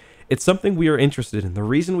 it's something we are interested in. The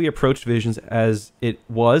reason we approached Visions as it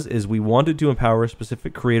was is we wanted to empower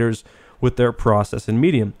specific creators with their process and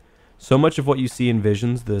medium. So much of what you see in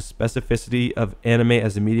Visions, the specificity of anime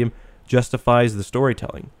as a medium, justifies the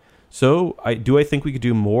storytelling. So, I think we could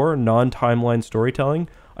do more non-timeline storytelling?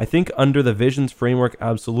 I think under the Visions framework,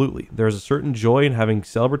 absolutely. There's a certain joy in having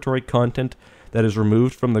celebratory content that is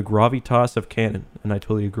removed from the gravitas of canon, and I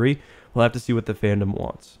totally agree. We'll have to see what the fandom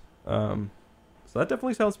wants. So that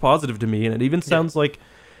definitely sounds positive to me, and it even sounds like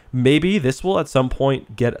maybe this will at some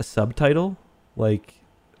point get a subtitle. Like,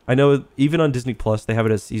 I know even on Disney Plus they have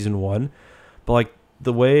it as season 1, but like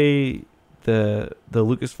the way the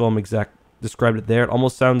Lucasfilm exec described it there, it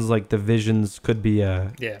almost sounds like the Visions could be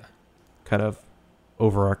a kind of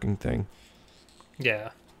overarching thing. Yeah,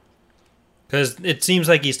 because it seems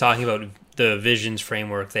like he's talking about the Visions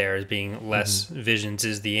framework there as being less Visions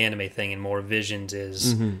is the anime thing and more Visions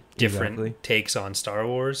is different takes on Star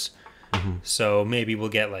Wars. So maybe we'll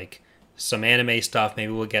get like some anime stuff.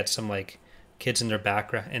 Maybe we'll get some like kids in their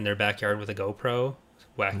backyard with a GoPro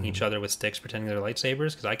whacking each other with sticks pretending they're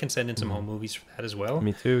lightsabers, because I can send in some home movies for that as well.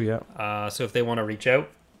 Me too, yeah. So if they want to reach out,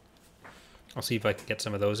 I'll see if I can get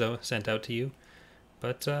some of those sent out to you.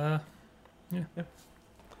 But yeah.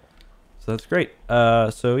 So that's great.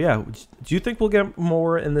 So yeah, do you think we'll get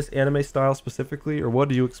more in this anime style specifically, or what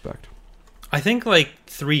do you expect? I think like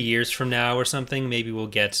 3 years from now or something, maybe we'll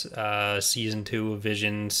get season 2 of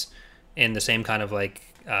Visions in the same kind of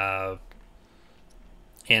like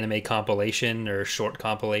anime compilation or short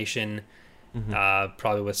compilation,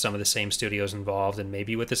 probably with some of the same studios involved, and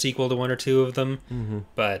maybe with a sequel to 1 or 2 of them.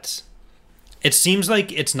 But it seems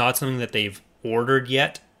like it's not something that they've ordered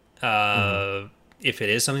yet. If it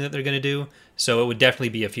is something that they're going to do, so it would definitely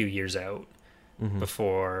be a few years out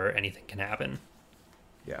before anything can happen.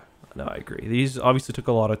 Yeah, no, I agree. These obviously took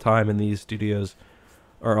a lot of time, and these studios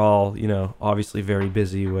are all, obviously very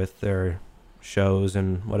busy with their shows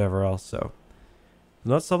and whatever else. So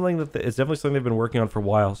not something that it's definitely something they've been working on for a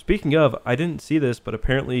while. Speaking of, I didn't see this, but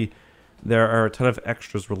apparently there are a ton of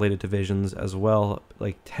extras related to Visions as well,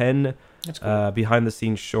 like 10 behind the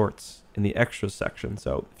scenes shorts in the extras section.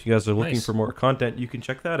 So if you guys are looking for more content, you can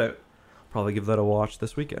check that out. Probably give that a watch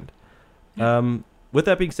this weekend. With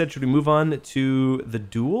that being said, should we move on to the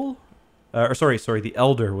Duel? The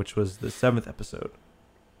Elder, which was the 7th episode.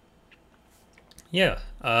 Yeah.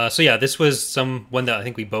 This was one that I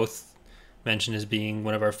think we both mentioned as being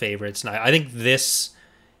one of our favorites. And I think this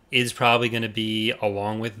is probably going to be,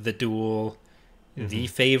 along with the Duel, the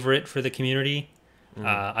favorite for the community.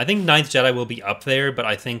 I think Ninth Jedi will be up there, but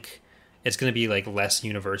I think it's going to be like less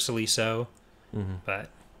universally so. But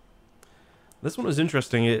this one was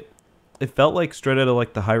interesting. It felt like straight out of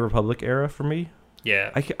like the High Republic era for me.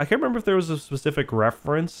 Yeah. I can't remember if there was a specific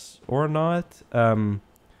reference or not.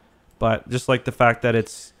 But just like the fact that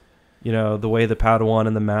it's, the way the Padawan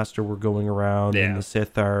and the Master were going around and the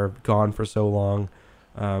Sith are gone for so long.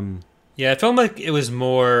 It felt like it was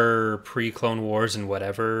more pre-Clone Wars and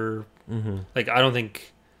whatever. Like, I don't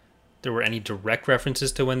think there were any direct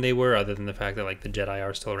references to when they were, other than the fact that like the Jedi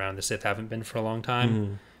are still around, the Sith haven't been for a long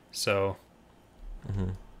time. So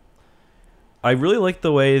I really like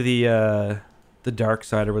the way the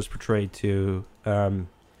Darksider was portrayed too.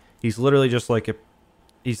 He's literally just like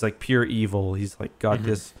he's like pure evil. He's like got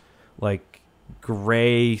this like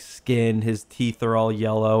gray skin, his teeth are all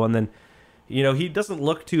yellow, and then he doesn't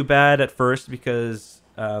look too bad at first because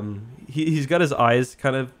he's got his eyes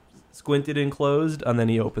kind of squinted and closed, and then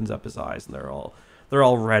he opens up his eyes and they're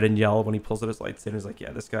all red and yellow when he pulls out his lightsaber. He's like,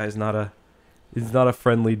 yeah, this guy is not a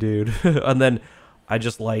friendly dude. And then I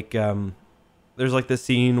just like there's like this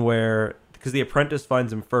scene where, because the apprentice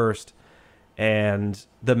finds him first, and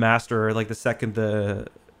the Master, like the second the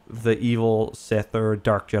evil Sith or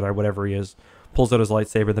Dark Jedi, whatever he is, pulls out his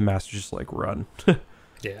lightsaber, the Master just like run.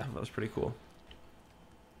 Yeah, that was pretty cool.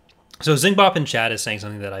 So Zingbop in chat is saying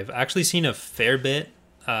something that I've actually seen a fair bit.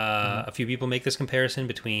 A few people make this comparison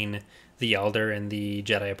between the Elder and the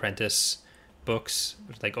Jedi Apprentice books,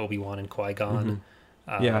 like Obi-Wan and Qui-Gon.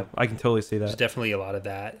 Yeah, I can totally see that. There's definitely a lot of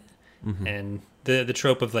that. And the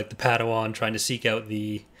trope of like the Padawan trying to seek out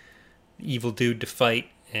the evil dude to fight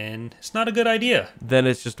and it's not a good idea. then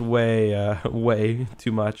it's just way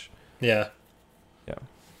too much. Yeah. Yeah.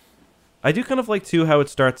 I do kind of like too how it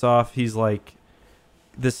starts off. He's like,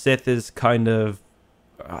 the Sith is kind of,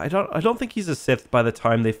 I don't think he's a Sith by the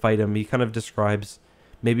time they fight him. He kind of describes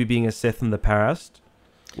maybe being a Sith in the past,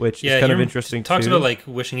 which is kind of interesting. Talks about like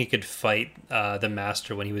wishing he could fight the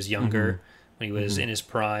Master when he was younger, when he was in his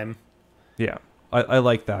prime. Yeah, I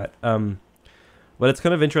like that. But it's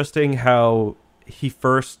kind of interesting how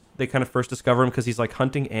they kind of first discover him because he's like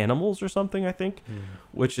hunting animals or something, I think,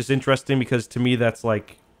 which is interesting because to me that's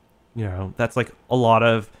like, that's like a lot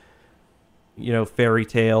of, fairy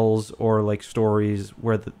tales or like stories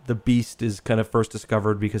where the beast is kind of first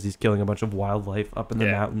discovered because he's killing a bunch of wildlife up in the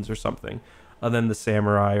mountains or something. And then the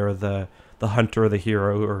samurai or the hunter or the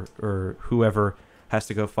hero or whoever has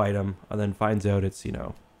to go fight him and then finds out it's,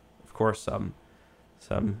 of course,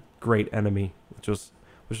 some great enemy, which was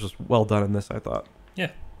well done in this, I thought.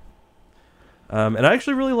 Yeah. And I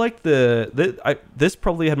actually really liked this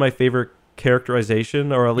probably had my favorite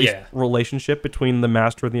characterization or at least relationship between the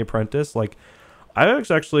Master and the apprentice. Like, I was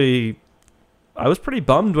pretty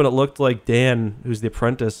bummed when it looked like Dan, who's the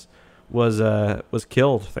apprentice, was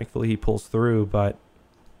killed. Thankfully, he pulls through. But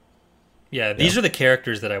these are the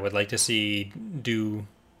characters that I would like to see do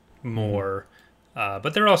more.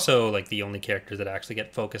 But they're also like the only characters that actually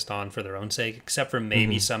get focused on for their own sake, except for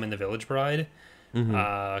maybe some in the Village Bride.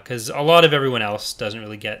 Because a lot of everyone else doesn't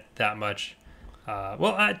really get that much.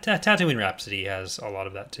 Tatooine Rhapsody has a lot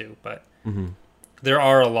of that too, but there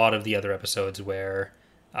are a lot of the other episodes where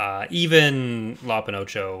even La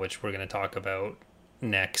Pinocho, which we're going to talk about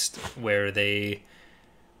next, where the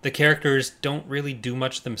characters don't really do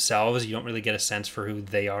much themselves. You don't really get a sense for who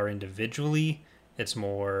they are individually. It's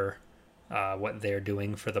more what they're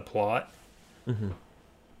doing for the plot.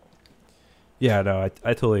 Yeah, no,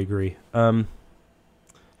 I totally agree. One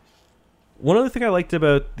other thing I liked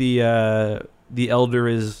about the Elder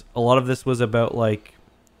is a lot of this was about like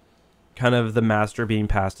kind of the Master being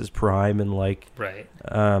past his prime and like right.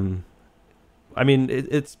 I mean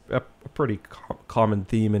it's a pretty common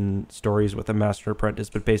theme in stories with a Master and Apprentice,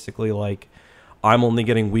 but basically like I'm only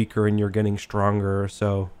getting weaker and you're getting stronger.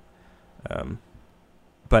 So,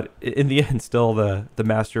 but in the end, still the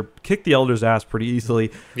Master kicked the Elder's ass pretty easily.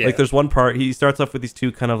 Yeah. Like there's one part he starts off with these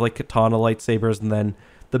two kind of like katana lightsabers, and then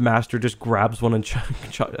the Master just grabs one and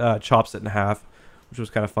chops it in half, which was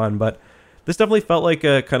kind of fun. But this definitely felt like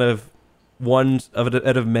a kind of one out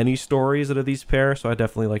of many stories out of these pair. So I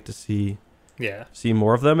definitely like to see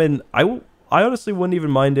more of them. And I honestly wouldn't even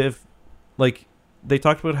mind if, like, they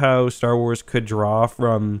talked about how Star Wars could draw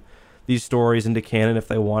from these stories into canon if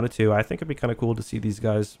they wanted to. I think it'd be kind of cool to see these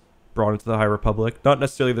guys brought into the High Republic. Not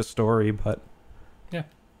necessarily the story, but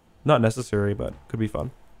not necessary, but could be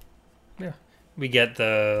fun. Yeah. We get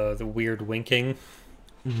the weird winking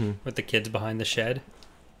with the kids behind the shed.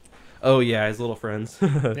 Oh, yeah, his little friends.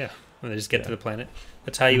 Yeah, when they just get to the planet.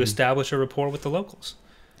 That's how you establish a rapport with the locals.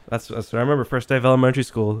 That's what I remember first day of elementary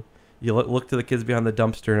school. You look to the kids behind the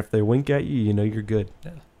dumpster, and if they wink at you, you know you're good.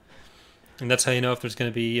 Yeah. And that's how you know if there's going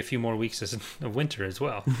to be a few more weeks of winter as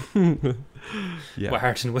well. Yeah.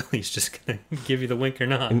 Wiart and Willie's just going to give you the wink or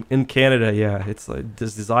not. In Canada, yeah. It's like,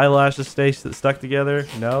 does his eyelashes stay stuck together?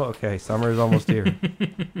 No? Okay, summer is almost here.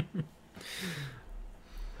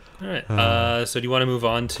 All right. So do you want to move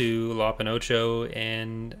on to La Pinocho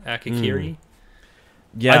and Akakiri?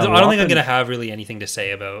 Yeah. I don't think I'm going to have really anything to say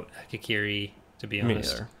about Akakiri, to be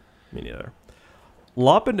honest. Me neither.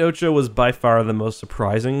 La Pinocho was by far the most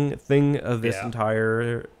surprising thing of this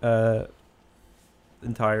entire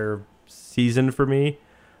season for me.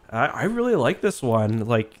 I really like this one.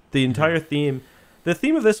 Like the entire theme. The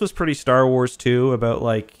theme of this was pretty Star Wars too, about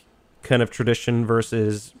like kind of tradition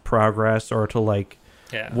versus progress, or to like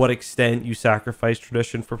what extent you sacrifice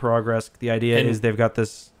tradition for progress. The idea is they've got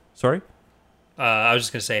this. Sorry? I was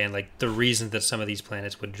just going to say, and like the reason that some of these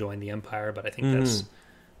planets would join the Empire, but I think that's...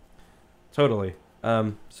 Totally.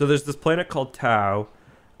 So there's this planet called Tau,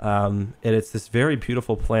 and it's this very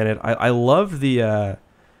beautiful planet. I love the...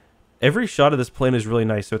 every shot of this planet is really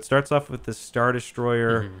nice. So it starts off with this Star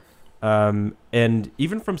Destroyer, and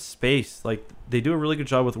even from space, like they do a really good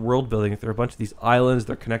job with world building. There are a bunch of these islands.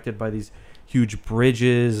 They're connected by these huge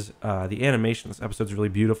bridges. The animation in this episode is really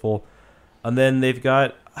beautiful. And then they've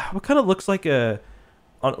got what kind of looks like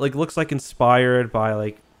inspired by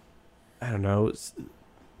like, I don't know,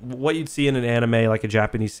 what you'd see in an anime, like a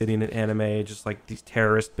Japanese city in an anime, just like these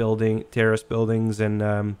terrace buildings,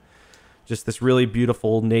 and just this really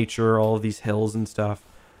beautiful nature, all of these hills and stuff.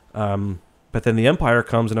 But then the Empire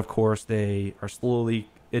comes, and of course they are slowly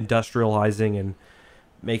industrializing and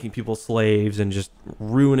making people slaves and just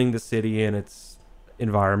ruining the city and its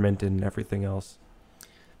environment and everything else.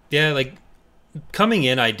 Yeah, like coming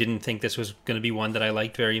in, I didn't think this was going to be one that I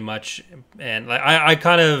liked very much, and like I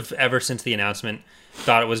kind of ever since the announcement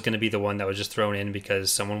thought it was going to be the one that was just thrown in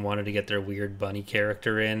because someone wanted to get their weird bunny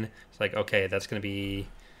character in. It's like, okay, that's going to be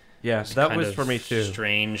that was for me too.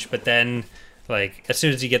 Strange, but then like as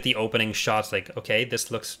soon as you get the opening shots, like okay,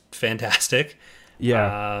 this looks fantastic.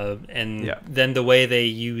 Then the way they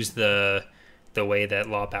use the way that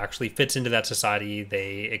Lop actually fits into that society,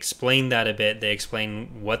 they explain that a bit. They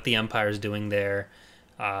explain what the Empire is doing there,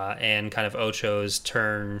 and kind of Ocho's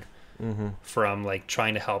turn from like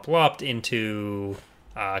trying to help Lopt into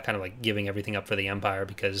kind of like giving everything up for the Empire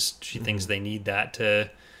because she thinks they need that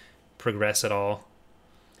to progress at all.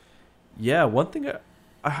 Yeah, one thing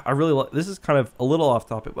I really like, this is kind of a little off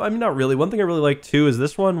topic, but I mean not really. One thing I really like too is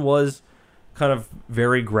this one was kind of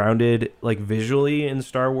very grounded like visually in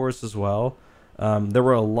Star Wars as well. There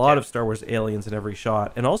were a lot of Star Wars aliens in every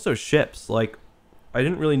shot, and also ships. Like, I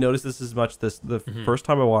didn't really notice this as much the first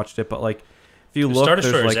time I watched it, but like, if you look, Star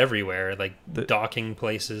Destroyers like, everywhere, like the docking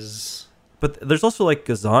places. But there's also like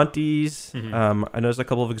Gazantes. I noticed a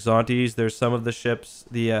couple of Gazantes. There's some of the ships.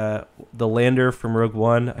 The lander from Rogue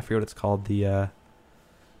One. I forget what it's called. The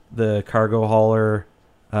cargo hauler.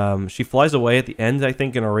 She flies away at the end, I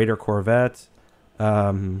think, in a Raider Corvette.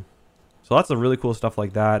 So lots of really cool stuff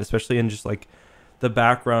like that, especially in just like the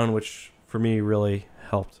background, which for me really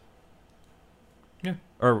helped. Yeah.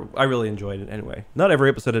 Or I really enjoyed it anyway. Not every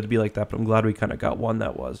episode had to be like that, but I'm glad we kind of got one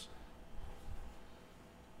that was.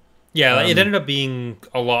 Yeah, it ended up being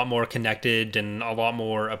a lot more connected and a lot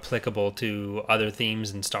more applicable to other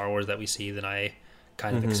themes in Star Wars that we see than I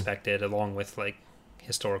kind of expected, along with like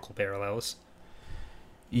historical parallels.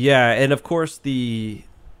 Yeah, and of course the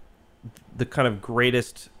kind of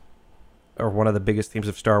greatest or one of the biggest themes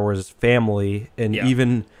of Star Wars is family, and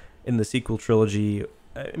even in the sequel trilogy,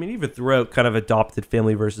 I mean, even throughout, kind of adopted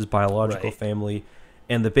family versus biological family.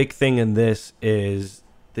 And the big thing in this is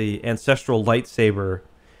the ancestral lightsaber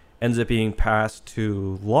ends up being passed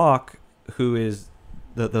to Locke, who is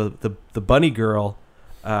the bunny girl,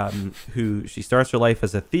 who she starts her life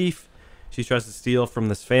as a thief. She tries to steal from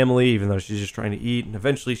this family, even though she's just trying to eat. And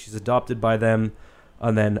eventually she's adopted by them.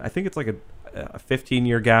 And then I think it's like a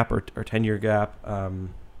 15-year gap or 10-year gap.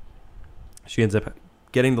 She ends up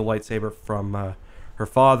getting the lightsaber from her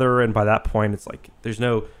father. And by that point, it's like there's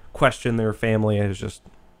no question they're family. It's just,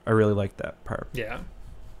 I really like that part. Yeah.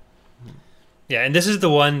 Yeah, and this is the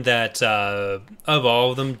one that, of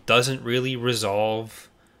all of them, doesn't really resolve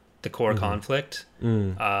the core conflict.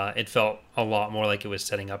 It felt a lot more like it was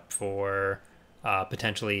setting up for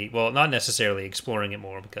potentially, well, not necessarily exploring it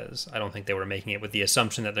more, because I don't think they were making it with the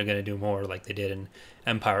assumption that they're going to do more like they did in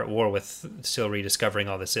Empire at War with still rediscovering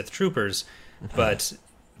all the Sith troopers. But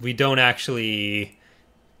we don't actually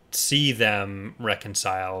see them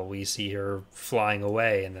reconcile. We see her flying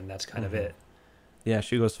away, and then that's kind of it. Yeah,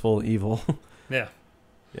 she goes full evil. Yeah.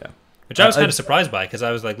 Yeah. Which I was kind of surprised by, because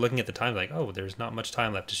I was like looking at the time like, oh, there's not much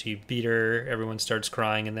time left. Does she beat her? Everyone starts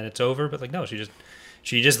crying and then it's over. But like, no, she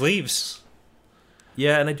just leaves.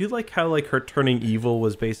 Yeah, and I do like how like her turning evil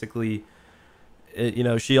was basically, you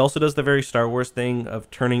know, she also does the very Star Wars thing of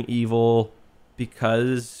turning evil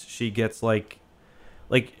because she gets like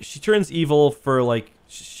she turns evil for like,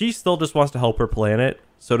 she still just wants to help her planet.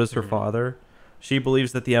 So does her father. She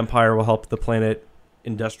believes that the Empire will help the planet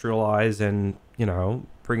industrialize and, you know,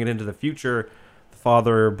 bring it into the future. The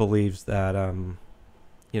father believes that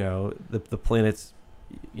you know, the planet's,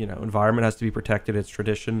 you know, environment has to be protected, its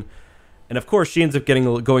tradition. And of course she ends up going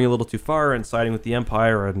a little too far and siding with the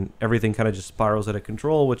Empire, and everything kind of just spirals out of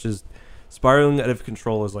control, which is spiraling out of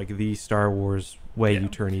control is like the Star Wars way you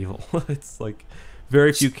turn evil. It's like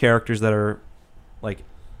very few characters that are like,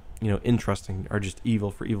 you know, interesting are just evil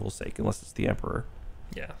for evil's sake, unless it's the Emperor.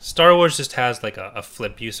 Yeah, Star Wars just has like a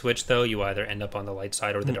flip you switch, though. You either end up on the light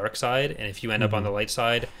side or the dark side, and if you end up on the light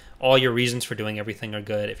side, all your reasons for doing everything are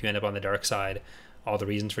good. If you end up on the dark side, all the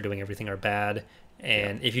reasons for doing everything are bad.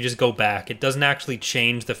 And if you just go back, it doesn't actually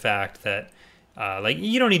change the fact that like,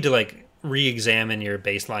 you don't need to like re-examine your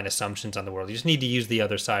baseline assumptions on the world. You just need to use the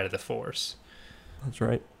other side of the Force. That's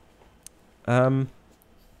right. Yeah,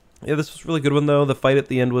 this was a really good one, though. The fight at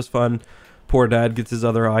the end was fun. Poor dad gets his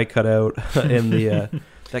other eye cut out, and the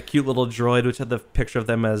that cute little droid, which had the picture of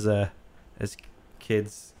them as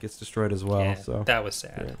kids, gets destroyed as well. Yeah, so that was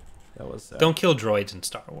sad. Yeah, that was sad. Don't kill droids in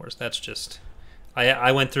Star Wars. That's just...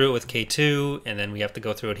 I went through it with K2, and then we have to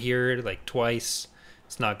go through it here like twice.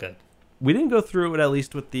 It's not good. We didn't go through it at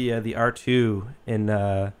least with the R2 in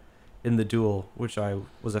in the duel, which I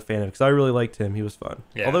was a fan of because I really liked him. He was fun.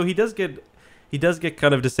 Yeah. Although he does get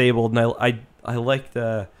kind of disabled, and I liked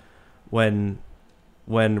when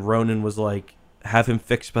Ronan was like, have him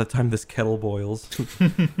fixed by the time this kettle boils.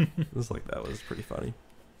 It was like, that was pretty funny.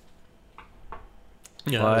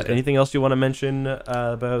 Yeah. Anything else you want to mention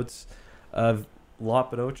about La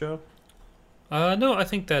Pinocho? No, I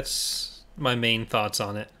think that's my main thoughts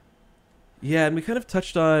on it. Yeah, and we kind of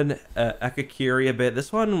touched on Akakiri a bit.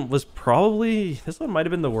 This one might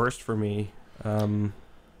have been the worst for me.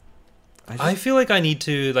 I feel like I need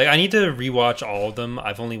to rewatch all of them.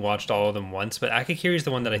 I've only watched all of them once, but Akakiri is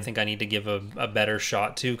the one that I think I need to give a better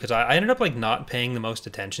shot to, because I ended up like not paying the most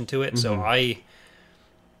attention to it. So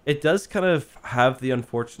it does kind of have the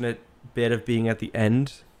unfortunate bit of being at the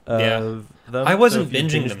end of them. I wasn't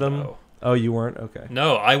binging them though. Oh, you weren't? Okay.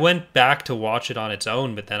 No, I went back to watch it on its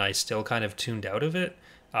own, but then I still kind of tuned out of it.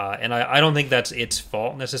 And I don't think that's its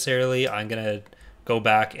fault necessarily. I'm going to go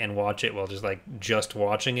back and watch it while just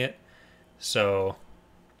watching it. So,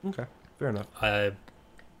 okay, fair enough. I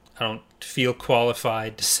don't feel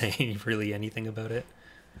qualified to say really anything about it.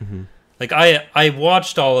 Mm-hmm. Like I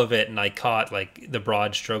watched all of it and I caught like the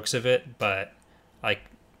broad strokes of it, but I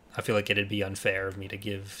feel like it'd be unfair of me to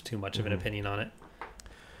give too much of an opinion on it.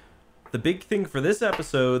 The big thing for this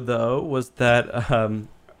episode, though, was that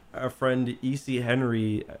our friend E.C.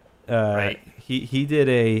 Henry, right. he did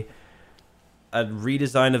a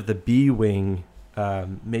redesign of the B-wing,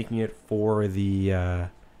 making it for the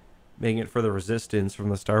Resistance from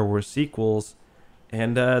the Star Wars sequels,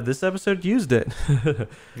 and this episode used it.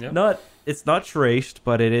 Yep. It's not traced,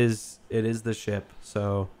 but it is the ship.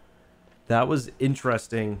 So that was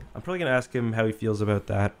interesting. I'm probably gonna ask him how he feels about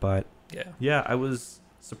that, but yeah, I was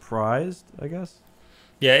surprised, I guess.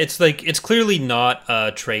 Yeah, it's clearly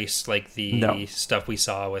not traced like the stuff we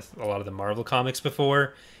saw with a lot of the Marvel comics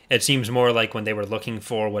before. It seems more like when they were looking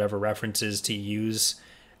for whatever references to use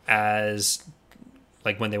as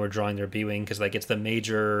like when they were drawing their B-wing, because like it's the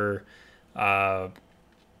major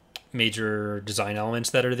design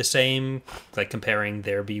elements that are the same, like comparing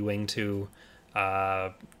their B-wing to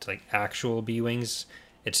like actual B-wings.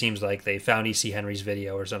 It seems like they found E.C. Henry's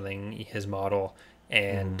video or something, his model,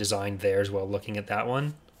 and designed theirs while looking at that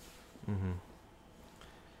one. Mm-hmm.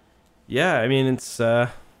 Yeah, I mean it's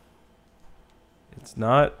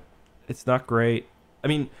not great. I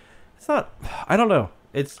mean, it's not. I don't know.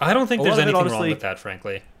 I don't think there's anything wrong with that,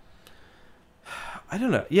 frankly. I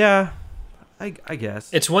don't know. Yeah, I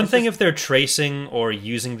guess it's one thing if they're tracing or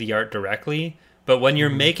using the art directly, but when you're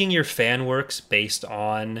making your fan works based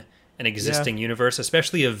on an existing universe,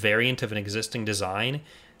 especially a variant of an existing design,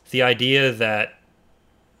 the idea that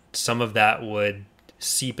some of that would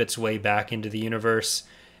seep its way back into the universe,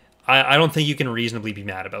 I don't think you can reasonably be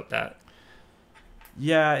mad about that.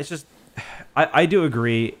 Yeah, it's just I do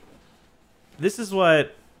agree. This is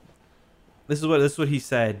what he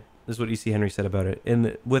said. This is what E.C. Henry said about it.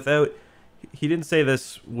 And he didn't say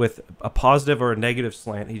this with a positive or a negative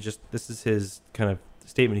slant. This is his kind of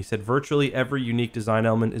statement. He said virtually every unique design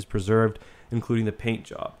element is preserved, including the paint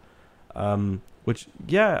job. Which,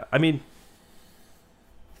 yeah, I mean,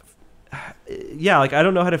 yeah, like I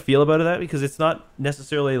don't know how to feel about that because it's not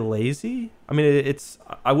necessarily lazy. I mean,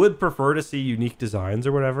 I would prefer to see unique designs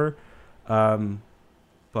or whatever,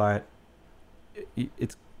 but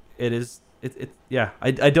yeah.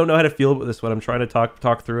 I don't know how to feel about this one. I'm trying to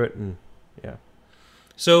talk through it, and yeah.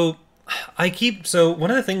 So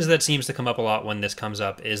one of the things that seems to come up a lot when this comes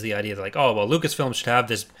up is the idea that like, oh well, Lucasfilm should have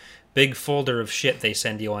this big folder of shit they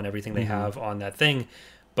send you on everything they have on that thing,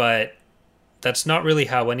 but that's not really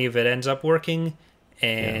how any of it ends up working.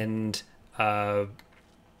 And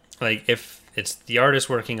like if it's the artist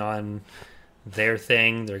working on their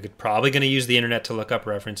thing, they're probably going to use the internet to look up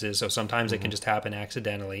references, so sometimes it can just happen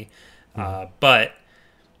accidentally. But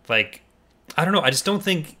like I don't know, I just don't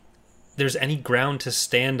think there's any ground to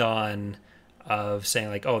stand on of saying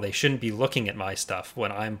like, oh, they shouldn't be looking at my stuff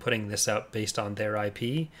when I'm putting this out based on their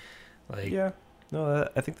IP. Like, yeah, no,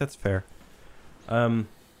 I think that's fair.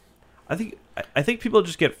 I think people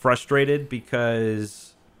just get frustrated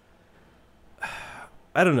because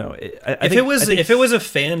I don't know. If it was a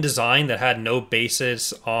fan design that had no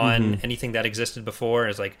basis on anything that existed before,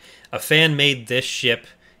 it's like a fan made this ship,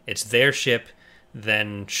 it's their ship,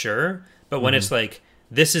 then sure. But when it's like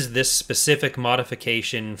this is this specific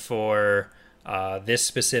modification for this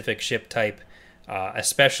specific ship type,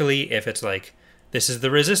 especially if it's like this is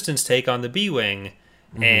the Resistance take on the B-wing,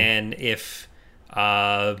 and if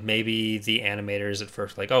maybe the animators at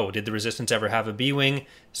first like, oh, did the Resistance ever have a B-wing?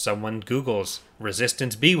 Someone Googles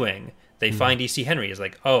Resistance B-wing. They find E.C. Henry is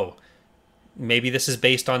like, oh, maybe this is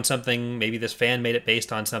based on something. Maybe this fan made it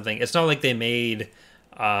based on something. It's not like they made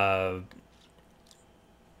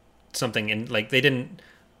something in like they didn't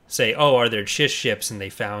say, "Oh, are there Chiss ships?" and they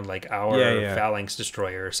found like our Phalanx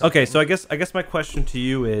destroyer or something. Okay, so I guess my question to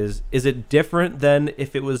you is it different than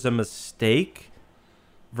if it was a mistake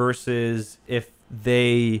versus if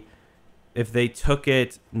they took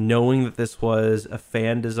it knowing that this was a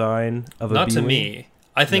fan design of a Not B-wing? to me.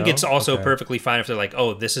 I think No? it's also Okay. perfectly fine if they're like,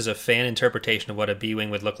 oh, this is a fan interpretation of what a B-Wing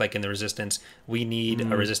would look like in the Resistance. We need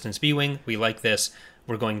a Resistance B-Wing. We like this.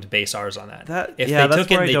 We're going to base ours on that. If they that's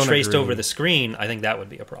took it where and I they don't traced agree. over the screen, I think that would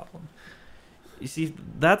be a problem. You see,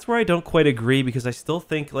 that's where I don't quite agree because I still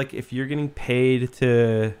think like if you're getting paid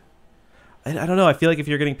to, I don't know. I feel like if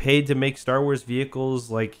you're getting paid to make Star Wars vehicles,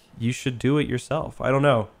 like you should do it yourself. I don't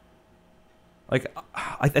know. Like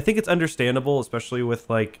I think it's understandable, especially with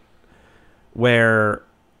like where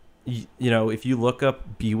you know if you look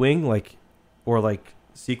up B-Wing like or like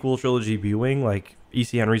sequel trilogy B-Wing, like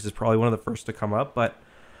E.C. Henry's is probably one of the first to come up, but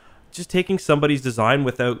just taking somebody's design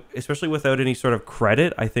especially without any sort of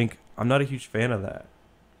credit, I think I'm not a huge fan of that.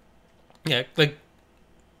 Yeah, like,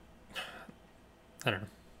 I don't know.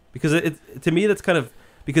 Because it to me that's kind of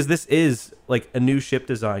because this is like a new ship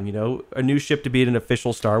design, you know, a new ship to be an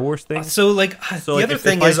official Star Wars thing. So the like, other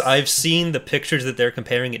thing is I've seen the pictures that they're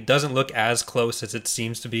comparing. It doesn't look as close as it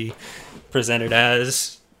seems to be presented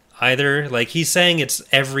as either. Like he's saying it's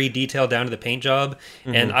every detail down to the paint job.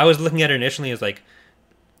 And I was looking at it initially as like,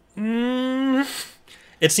 it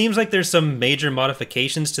seems like there's some major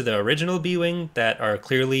modifications to the original B-Wing that are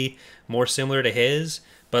clearly more similar to his.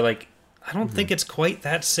 But like, I don't think it's quite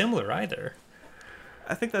that similar either.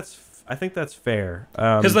 I think that's fair.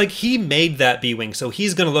 Because like he made that B-Wing, so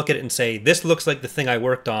he's going to look at it and say, this looks like the thing I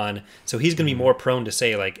worked on. So he's going to be more prone to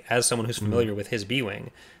say, like, as someone who's familiar with his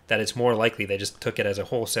B-Wing, that it's more likely they just took it as a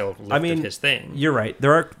wholesale lift of his thing. You're right.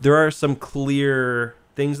 There are some clear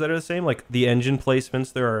things that are the same, like the engine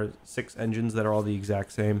placements. There are 6 engines that are all the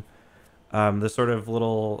exact same. The sort of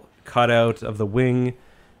little cutout of the wing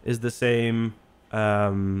is the same.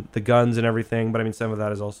 The guns and everything, but I mean some of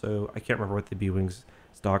that is also I can't remember what the B-Wings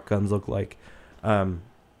stock guns look like. But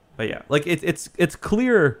yeah, like it's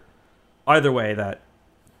clear either way that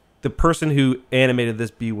the person who animated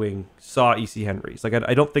this B-Wing saw E.C. Henry's. Like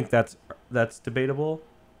I don't think that's debatable.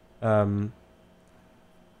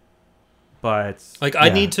 But like I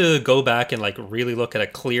need to go back and like really look at a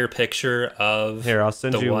clear picture of here. I'll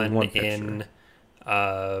send the you one picture. in.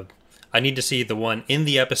 I need to see the one in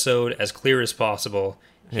the episode as clear as possible,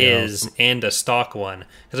 and a stock one,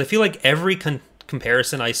 because I feel like every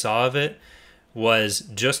comparison I saw of it was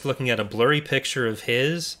just looking at a blurry picture of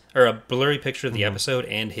his or a blurry picture of the episode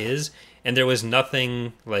and his, and there was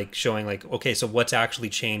nothing like showing like, okay, so what's actually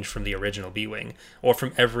changed from the original B-Wing or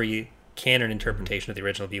from every canon interpretation of the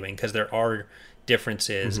original B-Wing, because there are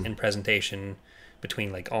differences in presentation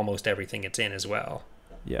between like almost everything it's in as well.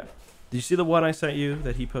 Yeah. Did you see the one I sent you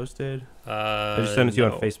that he posted? I just sent it to you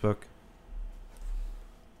on No. Facebook.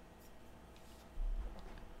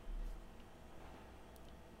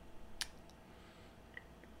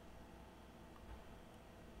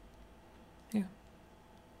 Yeah.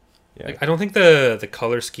 Yeah. Like, I don't think the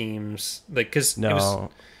color schemes, like, because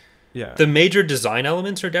No. Yeah. the major design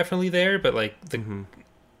elements are definitely there, but like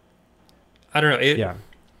I don't know. Yeah.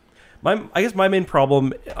 I guess my main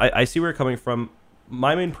problem, I see where you're coming from.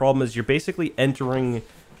 My main problem is you're basically entering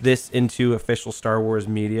this into official Star Wars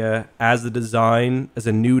media as a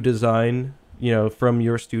new design, you know, from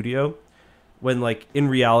your studio, when like in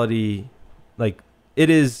reality, like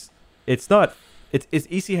it's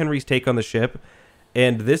E.C. Henry's take on the ship,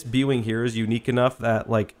 and this B-Wing here is unique enough that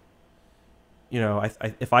like, you know,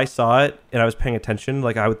 if I saw it and I was paying attention,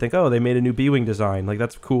 like I would think, oh, they made a new B-Wing design. Like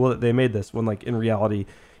that's cool that they made this, when like in reality,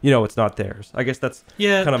 you know, it's not theirs. I guess that's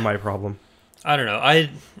kind of my problem. I don't know.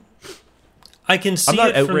 I can see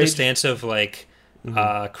not it from the outraged. stance of like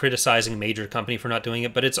criticizing major company for not doing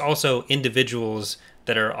it, but it's also individuals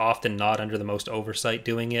that are often not under the most oversight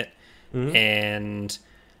doing it, and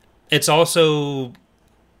it's also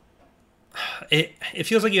it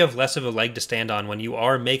feels like you have less of a leg to stand on when you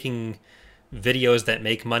are making videos that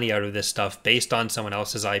make money out of this stuff based on someone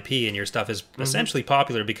else's IP, and your stuff is essentially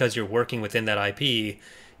popular because you're working within that IP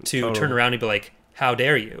to turn around and be like, how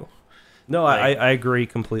dare you? No, Like- I agree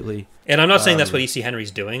completely. And I'm not saying that's what E.C.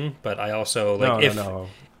 Henry's doing, but I also like No.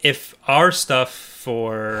 if our stuff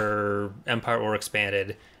for Empire or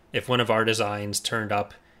Expanded, if one of our designs turned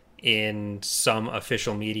up in some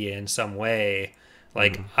official media in some way,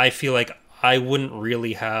 like I feel like I wouldn't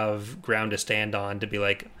really have ground to stand on to be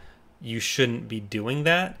like, you shouldn't be doing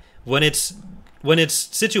that when it's when it's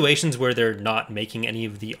situations where they're not making any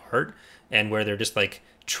of the art and where they're just like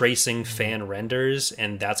tracing fan renders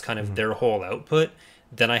and that's kind of their whole output,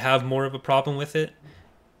 then I have more of a problem with it.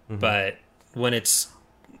 But when it's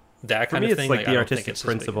that kind of thing, it's like I the don't think artistic it's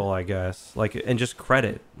principle, I guess. Like, and just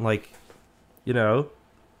credit, like, you know,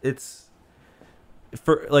 it's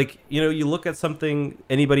for like, you know, you look at something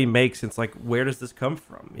anybody makes, it's like, where does this come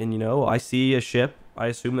from? And you know, I see a ship, I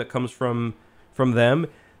assume that comes from them.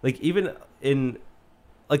 Like, even in,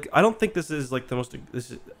 like, I don't think this is like the most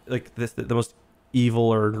the most evil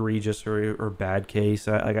or egregious or bad case.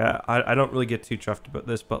 I don't really get too chuffed about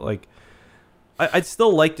this, but like, I'd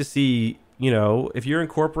still like to see, you know, if you're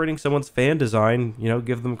incorporating someone's fan design, you know,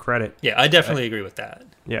 give them credit. Yeah, I definitely agree with that.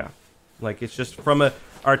 Yeah, like, it's just from a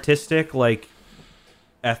artistic, like,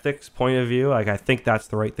 ethics point of view, like, I think that's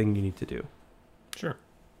the right thing you need to do. Sure.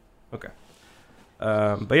 Okay.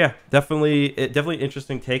 But yeah, definitely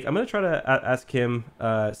interesting take. I'm gonna try to ask him,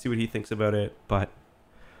 see what he thinks about it. But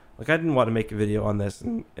like, I didn't want to make a video on this,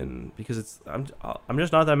 and because I'm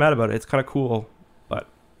just not that mad about it. It's kind of cool, but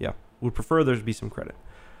yeah, would prefer there to be some credit.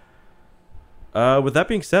 With that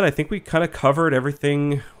being said, I think we kind of covered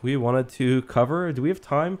everything we wanted to cover. Do we have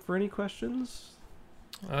time for any questions?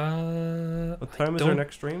 What time is our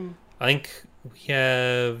next stream? I think we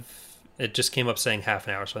have. It just came up saying half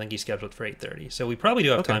an hour, so I think he's scheduled for 8:30. So we probably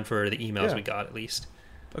do have time for the emails we got, at least.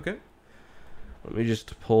 Okay. Let me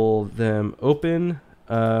just pull them open.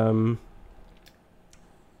 So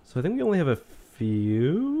I think we only have a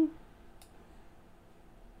few.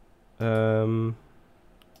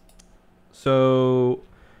 So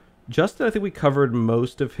Justin, I think we covered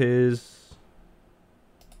most of his.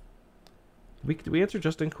 Did we answer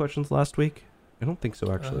Justin questions last week? I don't think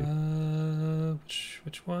so, actually.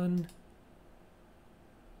 Which one?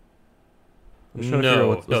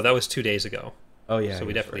 No, that was 2 days ago. Oh yeah, so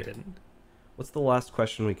we definitely didn't. What's the last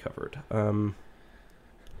question we covered?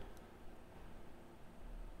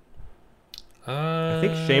 I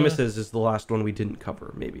think Seamus's is the last one we didn't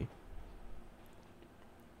cover, maybe.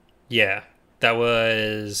 Yeah, that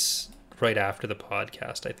was right after the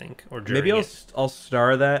podcast, I think, or during. Maybe I'll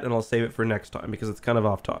star that and I'll save it for next time because it's kind of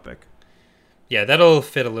off topic. Yeah, that'll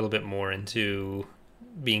fit a little bit more into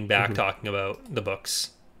being back talking about the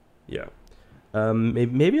books. Yeah.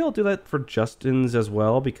 Maybe I'll do that for Justin's as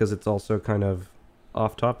well because it's also kind of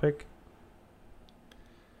off topic.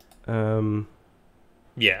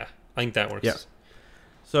 Yeah, I think that works. Yeah.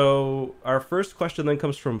 So our first question then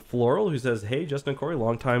comes from Floral, who says, "Hey, Justin and Corey,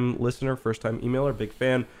 long-time listener, first-time emailer, big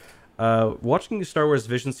fan. Watching the Star Wars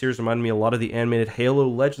Vision series reminded me a lot of the animated Halo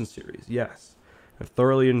Legends series. Yes, I've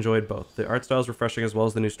thoroughly enjoyed both. The art style is refreshing as well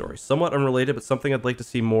as the new story. Somewhat unrelated, but something I'd like to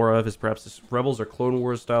see more of is perhaps a Rebels or Clone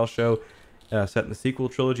Wars style show set in the sequel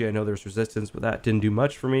trilogy. I know there's Resistance, but that didn't do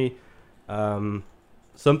much for me.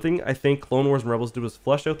 Something I think Clone Wars and Rebels did was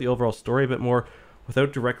flesh out the overall story a bit more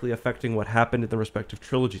without directly affecting what happened in the respective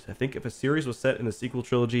trilogies. I think if a series was set in a sequel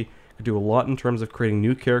trilogy, it could do a lot in terms of creating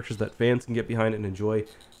new characters that fans can get behind and enjoy,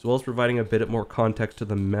 as well as providing a bit more context to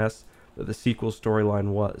the mess that the sequel storyline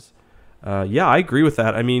was." Yeah, I agree with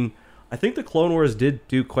that. I mean, I think the Clone Wars did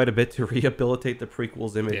do quite a bit to rehabilitate the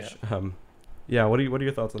prequel's image. Yeah, what are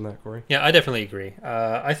your thoughts on that, Corey? Yeah, I definitely agree.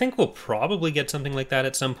 I think we'll probably get something like that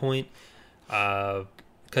at some point,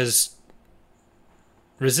 because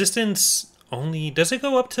Resistance only does it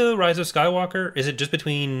go up to Rise of Skywalker? Is it just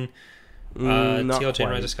between TLJ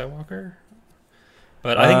and Rise of Skywalker?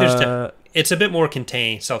 But I think it's a bit more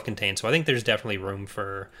self-contained. So I think there's definitely room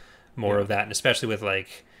for more of that, and especially with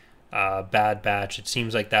like Bad Batch, it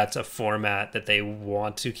seems like that's a format that they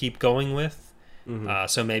want to keep going with.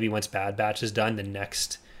 So maybe once Bad Batch is done, the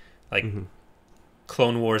next like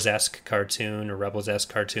Clone Wars-esque cartoon or Rebels-esque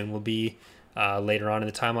cartoon will be later on in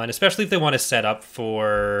the timeline, especially if they want to set up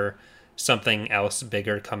for something else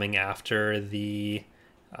bigger coming after the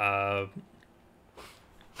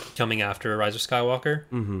coming after Rise of Skywalker.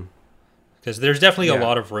 Because there's definitely a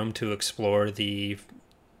lot of room to explore the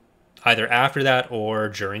either after that or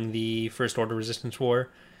during the First Order Resistance War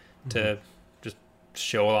to just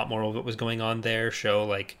show a lot more of what was going on there, show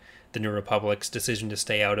like the New Republic's decision to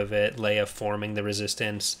stay out of it, Leia forming the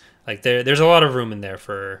Resistance. Like there's a lot of room in there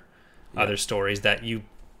for other stories that you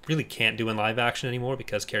really can't do in live action anymore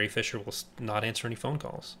because Carrie Fisher will not answer any phone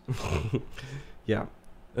calls. Yeah,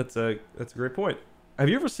 that's a great point. Have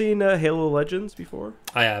you ever seen Halo Legends before?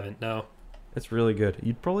 I haven't. No. It's really good.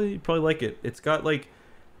 You'd probably like it. It's got like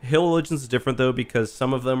Halo Legends is different though because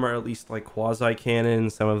some of them are at least like quasi canon.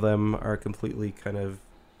 Some of them are completely kind of.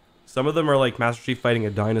 Some of them are like Master Chief fighting a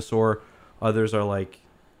dinosaur. Others are like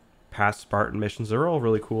past Spartan missions. They're all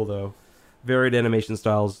really cool though. Varied animation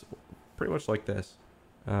styles, pretty much like this.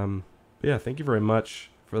 Yeah, thank you very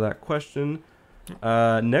much for that question.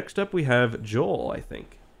 Next up, we have Joel, I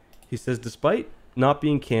think. He says, despite not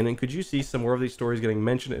being canon, could you see some more of these stories getting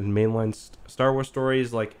mentioned in mainline Star Wars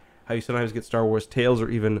stories, like how you sometimes get Star Wars tales or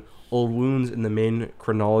even old wounds in the main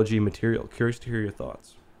chronology material? Curious to hear your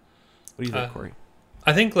thoughts. What do you think, Corey?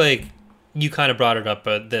 I think, like, you kind of brought it up,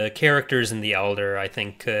 but the characters in The Elder, I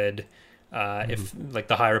think, could, if, like,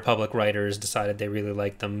 the High Republic writers decided they really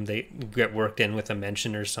liked them, they get worked in with a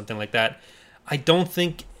mention or something like that. I don't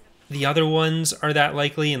think the other ones are that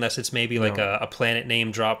likely, unless it's maybe like a planet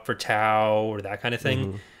name drop for Tau or that kind of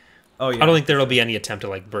thing. Oh, yeah. I don't think there'll be any attempt to,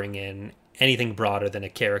 like, bring in anything broader than a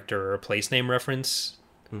character or a place name reference.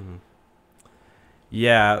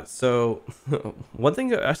 Yeah, so one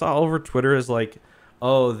thing I saw all over Twitter is like,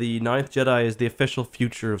 oh, the Ninth Jedi is the official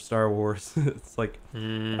future of Star Wars. It's like,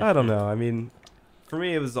 I don't know. I mean, for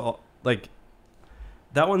me, it was all like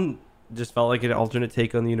that one just felt like an alternate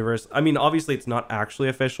take on the universe. I mean, obviously, it's not actually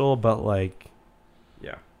official, but like,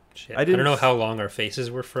 yeah. Shit. I don't know how long our faces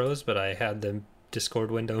were froze, but I had the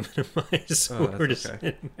Discord window minimized, so we're just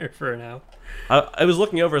sitting there for now. I was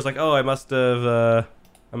looking over. It's like, oh, I must have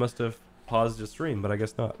paused the stream, but I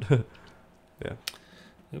guess not. Yeah.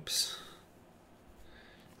 Oops.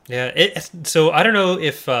 Yeah. So I don't know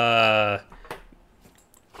if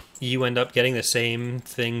you end up getting the same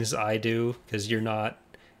things I do, because you're not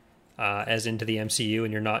as into the MCU,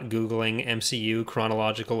 and you're not Googling MCU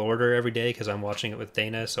chronological order every day, because I'm watching it with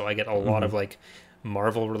Dana, so I get a lot of like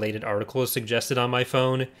Marvel related articles suggested on my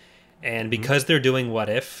phone, and because they're doing What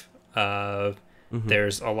If,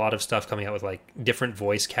 there's a lot of stuff coming out with like different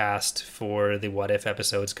voice cast for the What If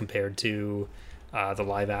episodes compared to the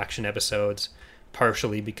live action episodes,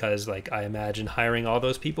 partially because like I imagine hiring all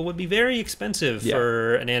those people would be very expensive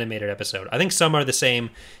for an animated episode. I think some are the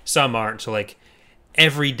same, some aren't. So like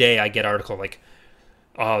every day I get article like,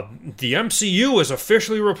 the MCU has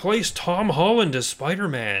officially replaced Tom Holland as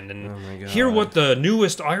Spider-Man, and hear what the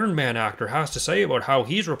newest Iron Man actor has to say about how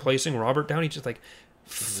he's replacing Robert Downey. Just like,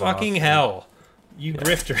 fucking hell, you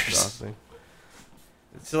grifters.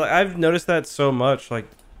 So like, I've noticed that so much. Like,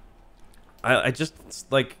 I just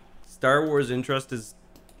like Star Wars interest is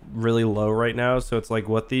really low right now. So it's like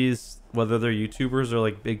whether they're YouTubers or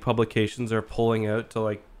like big publications are pulling out to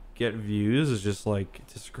like get views is just like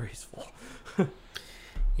disgraceful.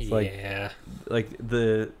 Like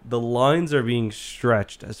the lines are being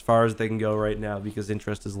stretched as far as they can go right now because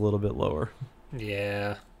interest is a little bit lower.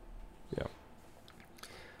 Yeah.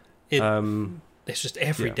 It's just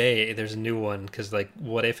every day there's a new one, because like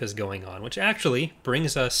What If is going on, which actually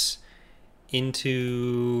brings us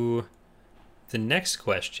into the next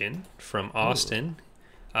question from Austin.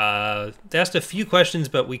 They asked a few questions,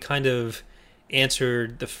 but we kind of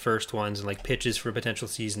answered the first ones and like pitches for potential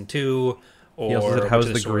season 2. Or he also said,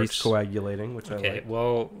 how's the grease coagulating? Which I like.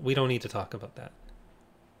 Well, we don't need to talk about that.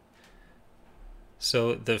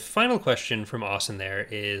 So the final question from Austin there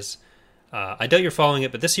is, I doubt you're following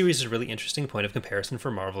it, but this series is a really interesting point of comparison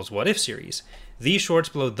for Marvel's What If series. These shorts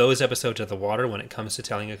blow those episodes out of the water when it comes to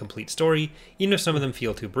telling a complete story, even if some of them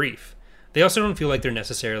feel too brief. They also don't feel like they're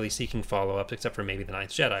necessarily seeking follow-ups, except for maybe The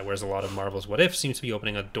Ninth Jedi, whereas a lot of Marvel's What If seems to be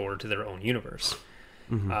opening a door to their own universe.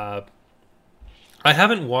 I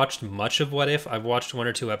haven't watched much of What If. I've watched 1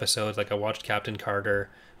 or 2 episodes. Like I watched Captain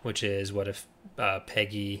Carter, which is What If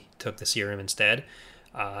Peggy took the serum instead.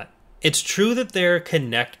 It's true that they're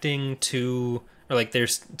connecting to, or like they're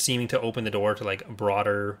seeming to open the door to like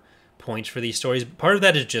broader points for these stories. Part of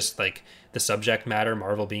that is just like the subject matter,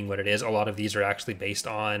 Marvel being what it is. A lot of these are actually based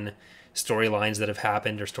on storylines that have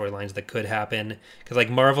happened or storylines that could happen. Because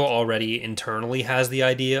like Marvel already internally has the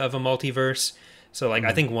idea of a multiverse. So, like,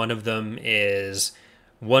 I think one of them is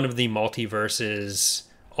one of the multiverses,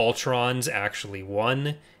 Ultron's actually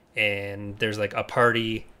won, and there's, like, a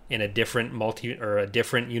party in a different a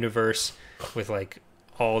different universe with, like,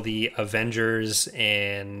 all the Avengers,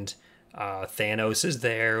 and Thanos is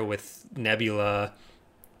there with Nebula.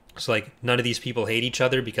 So, like, none of these people hate each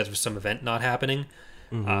other because of some event not happening,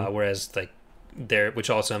 whereas, like, which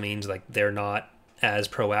also means, like, they're not as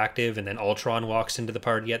proactive, and then Ultron walks into the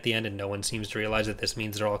party at the end and no one seems to realize that this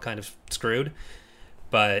means they're all kind of screwed.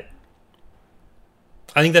 But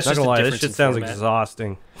I think that's just a difference. This shit sounds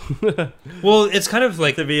exhausting. Well, it's kind of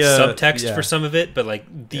like subtext for some of it, but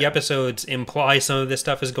like the episodes imply some of this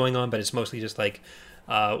stuff is going on, but it's mostly just like,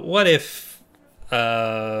 what if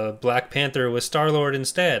Black Panther was Star-Lord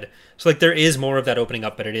instead? So like there is more of that opening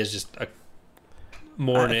up, but it is just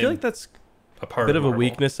more. I feel like that's a bit of a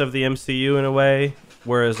weakness of the MCU in a way,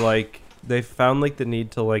 whereas like they found like the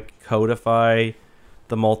need to like codify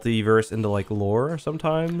the multiverse into like lore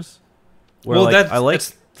sometimes. Where, Well, like,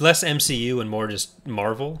 that's less MCU and more just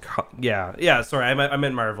Marvel. Yeah. Sorry, I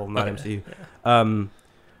meant Marvel, not Okay. MCU.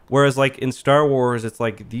 Whereas, like, in Star Wars, it's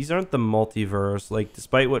like, these aren't the multiverse. Like,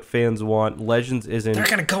 despite what fans want, Legends isn't... They're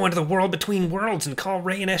going to go into the world between worlds and call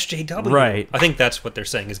Rey an SJW. Right. I think that's what they're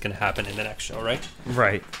saying is going to happen in the next show, right?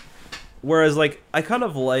 Right. Whereas, like, I kind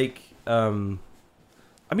of like... I mean,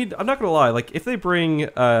 I'm not going to lie. Like, if they bring...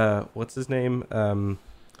 what's his name?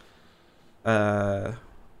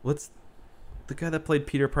 What's the guy that played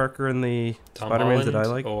Peter Parker in the Tom Spider-Mans that I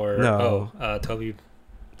Holland like? or Toby.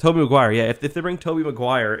 Tobey Maguire, yeah. If they bring Tobey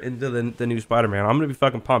Maguire into the new Spider-Man, I'm gonna be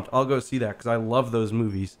fucking pumped. I'll go see that because I love those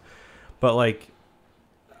movies. But like,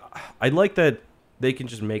 I like that they can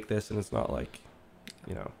just make this and it's not like,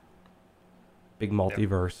 big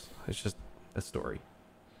multiverse. It's just a story.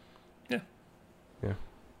 Yeah. Yeah.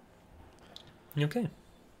 Okay.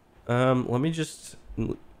 Let me just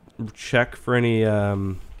check for any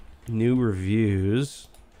new reviews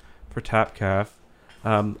for TapCaf.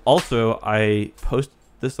 Also, I posted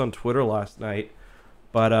this on Twitter last night,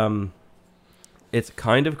 but it's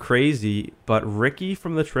kind of crazy, but Ricky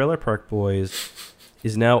from the Trailer Park Boys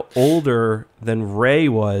is now older than Ray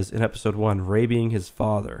was in episode 1, Ray being his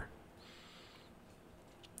father.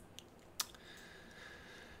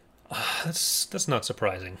 That's not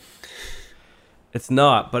surprising. It's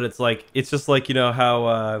not, but it's just like,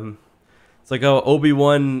 how it's like, oh,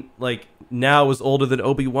 Obi-Wan like now is older than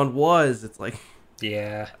Obi-Wan was. It's like,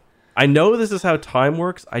 yeah. I know this is how time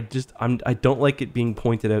works. I don't like it being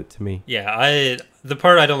pointed out to me. Yeah, the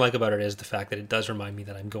part I don't like about it is the fact that it does remind me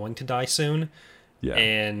that I'm going to die soon. Yeah.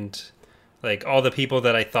 And like all the people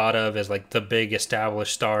that I thought of as like the big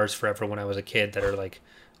established stars forever when I was a kid that are like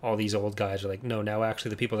all these old guys are like, no, now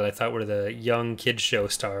actually the people that I thought were the young kids show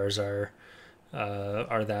stars are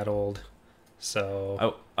that old.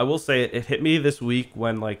 So I will say it hit me this week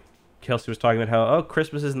when like Kelsey was talking about how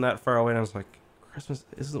Christmas isn't that far away, and I was like,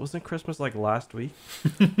 wasn't Christmas like last week?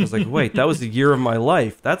 I was like, wait, that was a year of my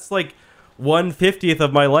life. That's like 1/50th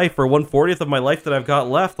of my life or 1/40th of my life that I've got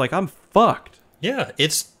left. Like, I'm fucked. Yeah,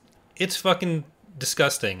 it's fucking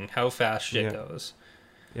disgusting how fast shit goes.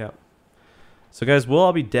 Yeah. So guys, we'll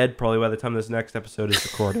all be dead probably by the time this next episode is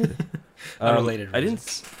recorded. Unrelated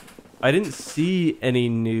reasons. I didn't see any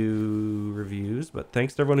new reviews, but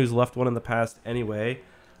thanks to everyone who's left one in the past anyway.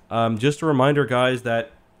 Just a reminder, guys,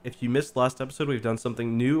 that if you missed last episode, we've done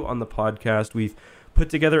something new on the podcast. We've put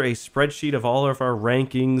together a spreadsheet of all of our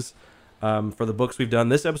rankings for the books we've done.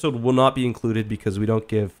 This episode will not be included because we don't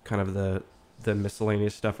give kind of the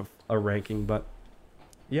miscellaneous stuff of a ranking. But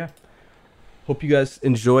yeah, hope you guys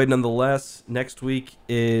enjoyed nonetheless. Next week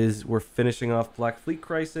we're finishing off Black Fleet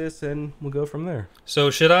Crisis, and we'll go from there. So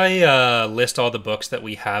should I list all the books that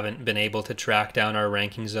we haven't been able to track down our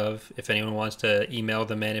rankings of, if anyone wants to email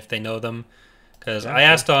them in if they know them? Because I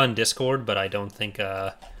asked on Discord, but I don't think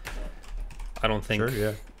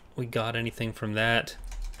we got anything from that.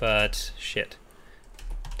 But shit,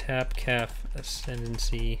 TapCaf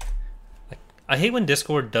Ascendancy. I hate when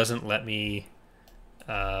Discord doesn't let me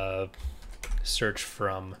search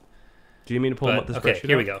from. Do you mean to pull up the spreadsheet? Okay,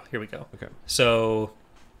 here we go. Okay. So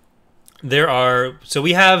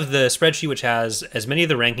we have the spreadsheet which has as many of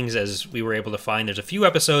the rankings as we were able to find. There's a few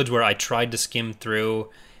episodes where I tried to skim through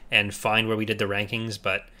and find where we did the rankings,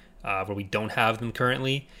 but where we don't have them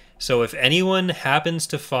currently. So if anyone happens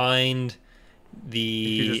to find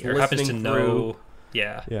happens to know,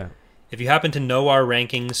 if you happen to know our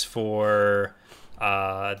rankings for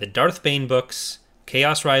the Darth Bane books,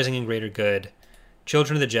 Chaos Rising and Greater Good,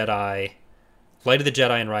 Children of the Jedi, Light of the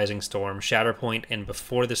Jedi and Rising Storm, Shatterpoint, and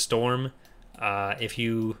Before the Storm, if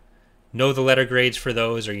you know the letter grades for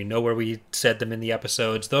those, or you know where we said them in the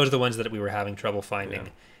episodes, those are the ones that we were having trouble finding.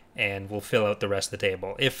 Yeah. And we'll fill out the rest of the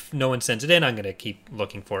table. If no one sends it in, I'm going to keep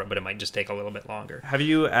looking for it, but it might just take a little bit longer. Have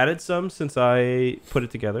you added some since I put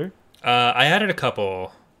it together? I added a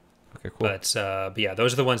couple. Okay, cool. But yeah,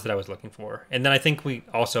 those are the ones that I was looking for. And then I think we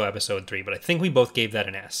also episode 3, but I think we both gave that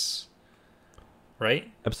an S.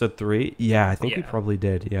 Right? Episode 3? Yeah, I think we probably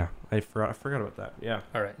did. Yeah, I forgot about that. Yeah.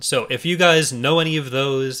 All right. So if you guys know any of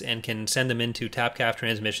those and can send them into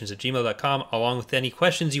tapcaftransmissions@gmail.com, along with any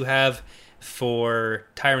questions you have for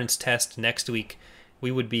Tyrant's Test next week, we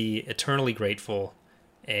would be eternally grateful,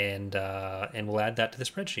 and we'll add that to the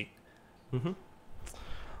spreadsheet. Mm-hmm.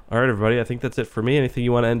 All right, everybody. I think that's it for me. Anything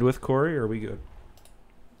you want to end with, Corey, or are we good?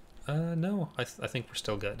 No, I think we're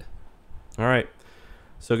still good. All right.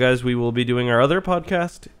 So, guys, we will be doing our other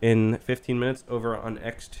podcast in 15 minutes over on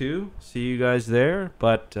X2. See you guys there.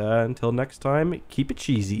 But until next time, keep it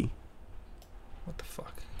cheesy. What the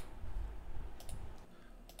fuck?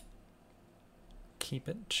 Keep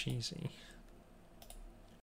it cheesy.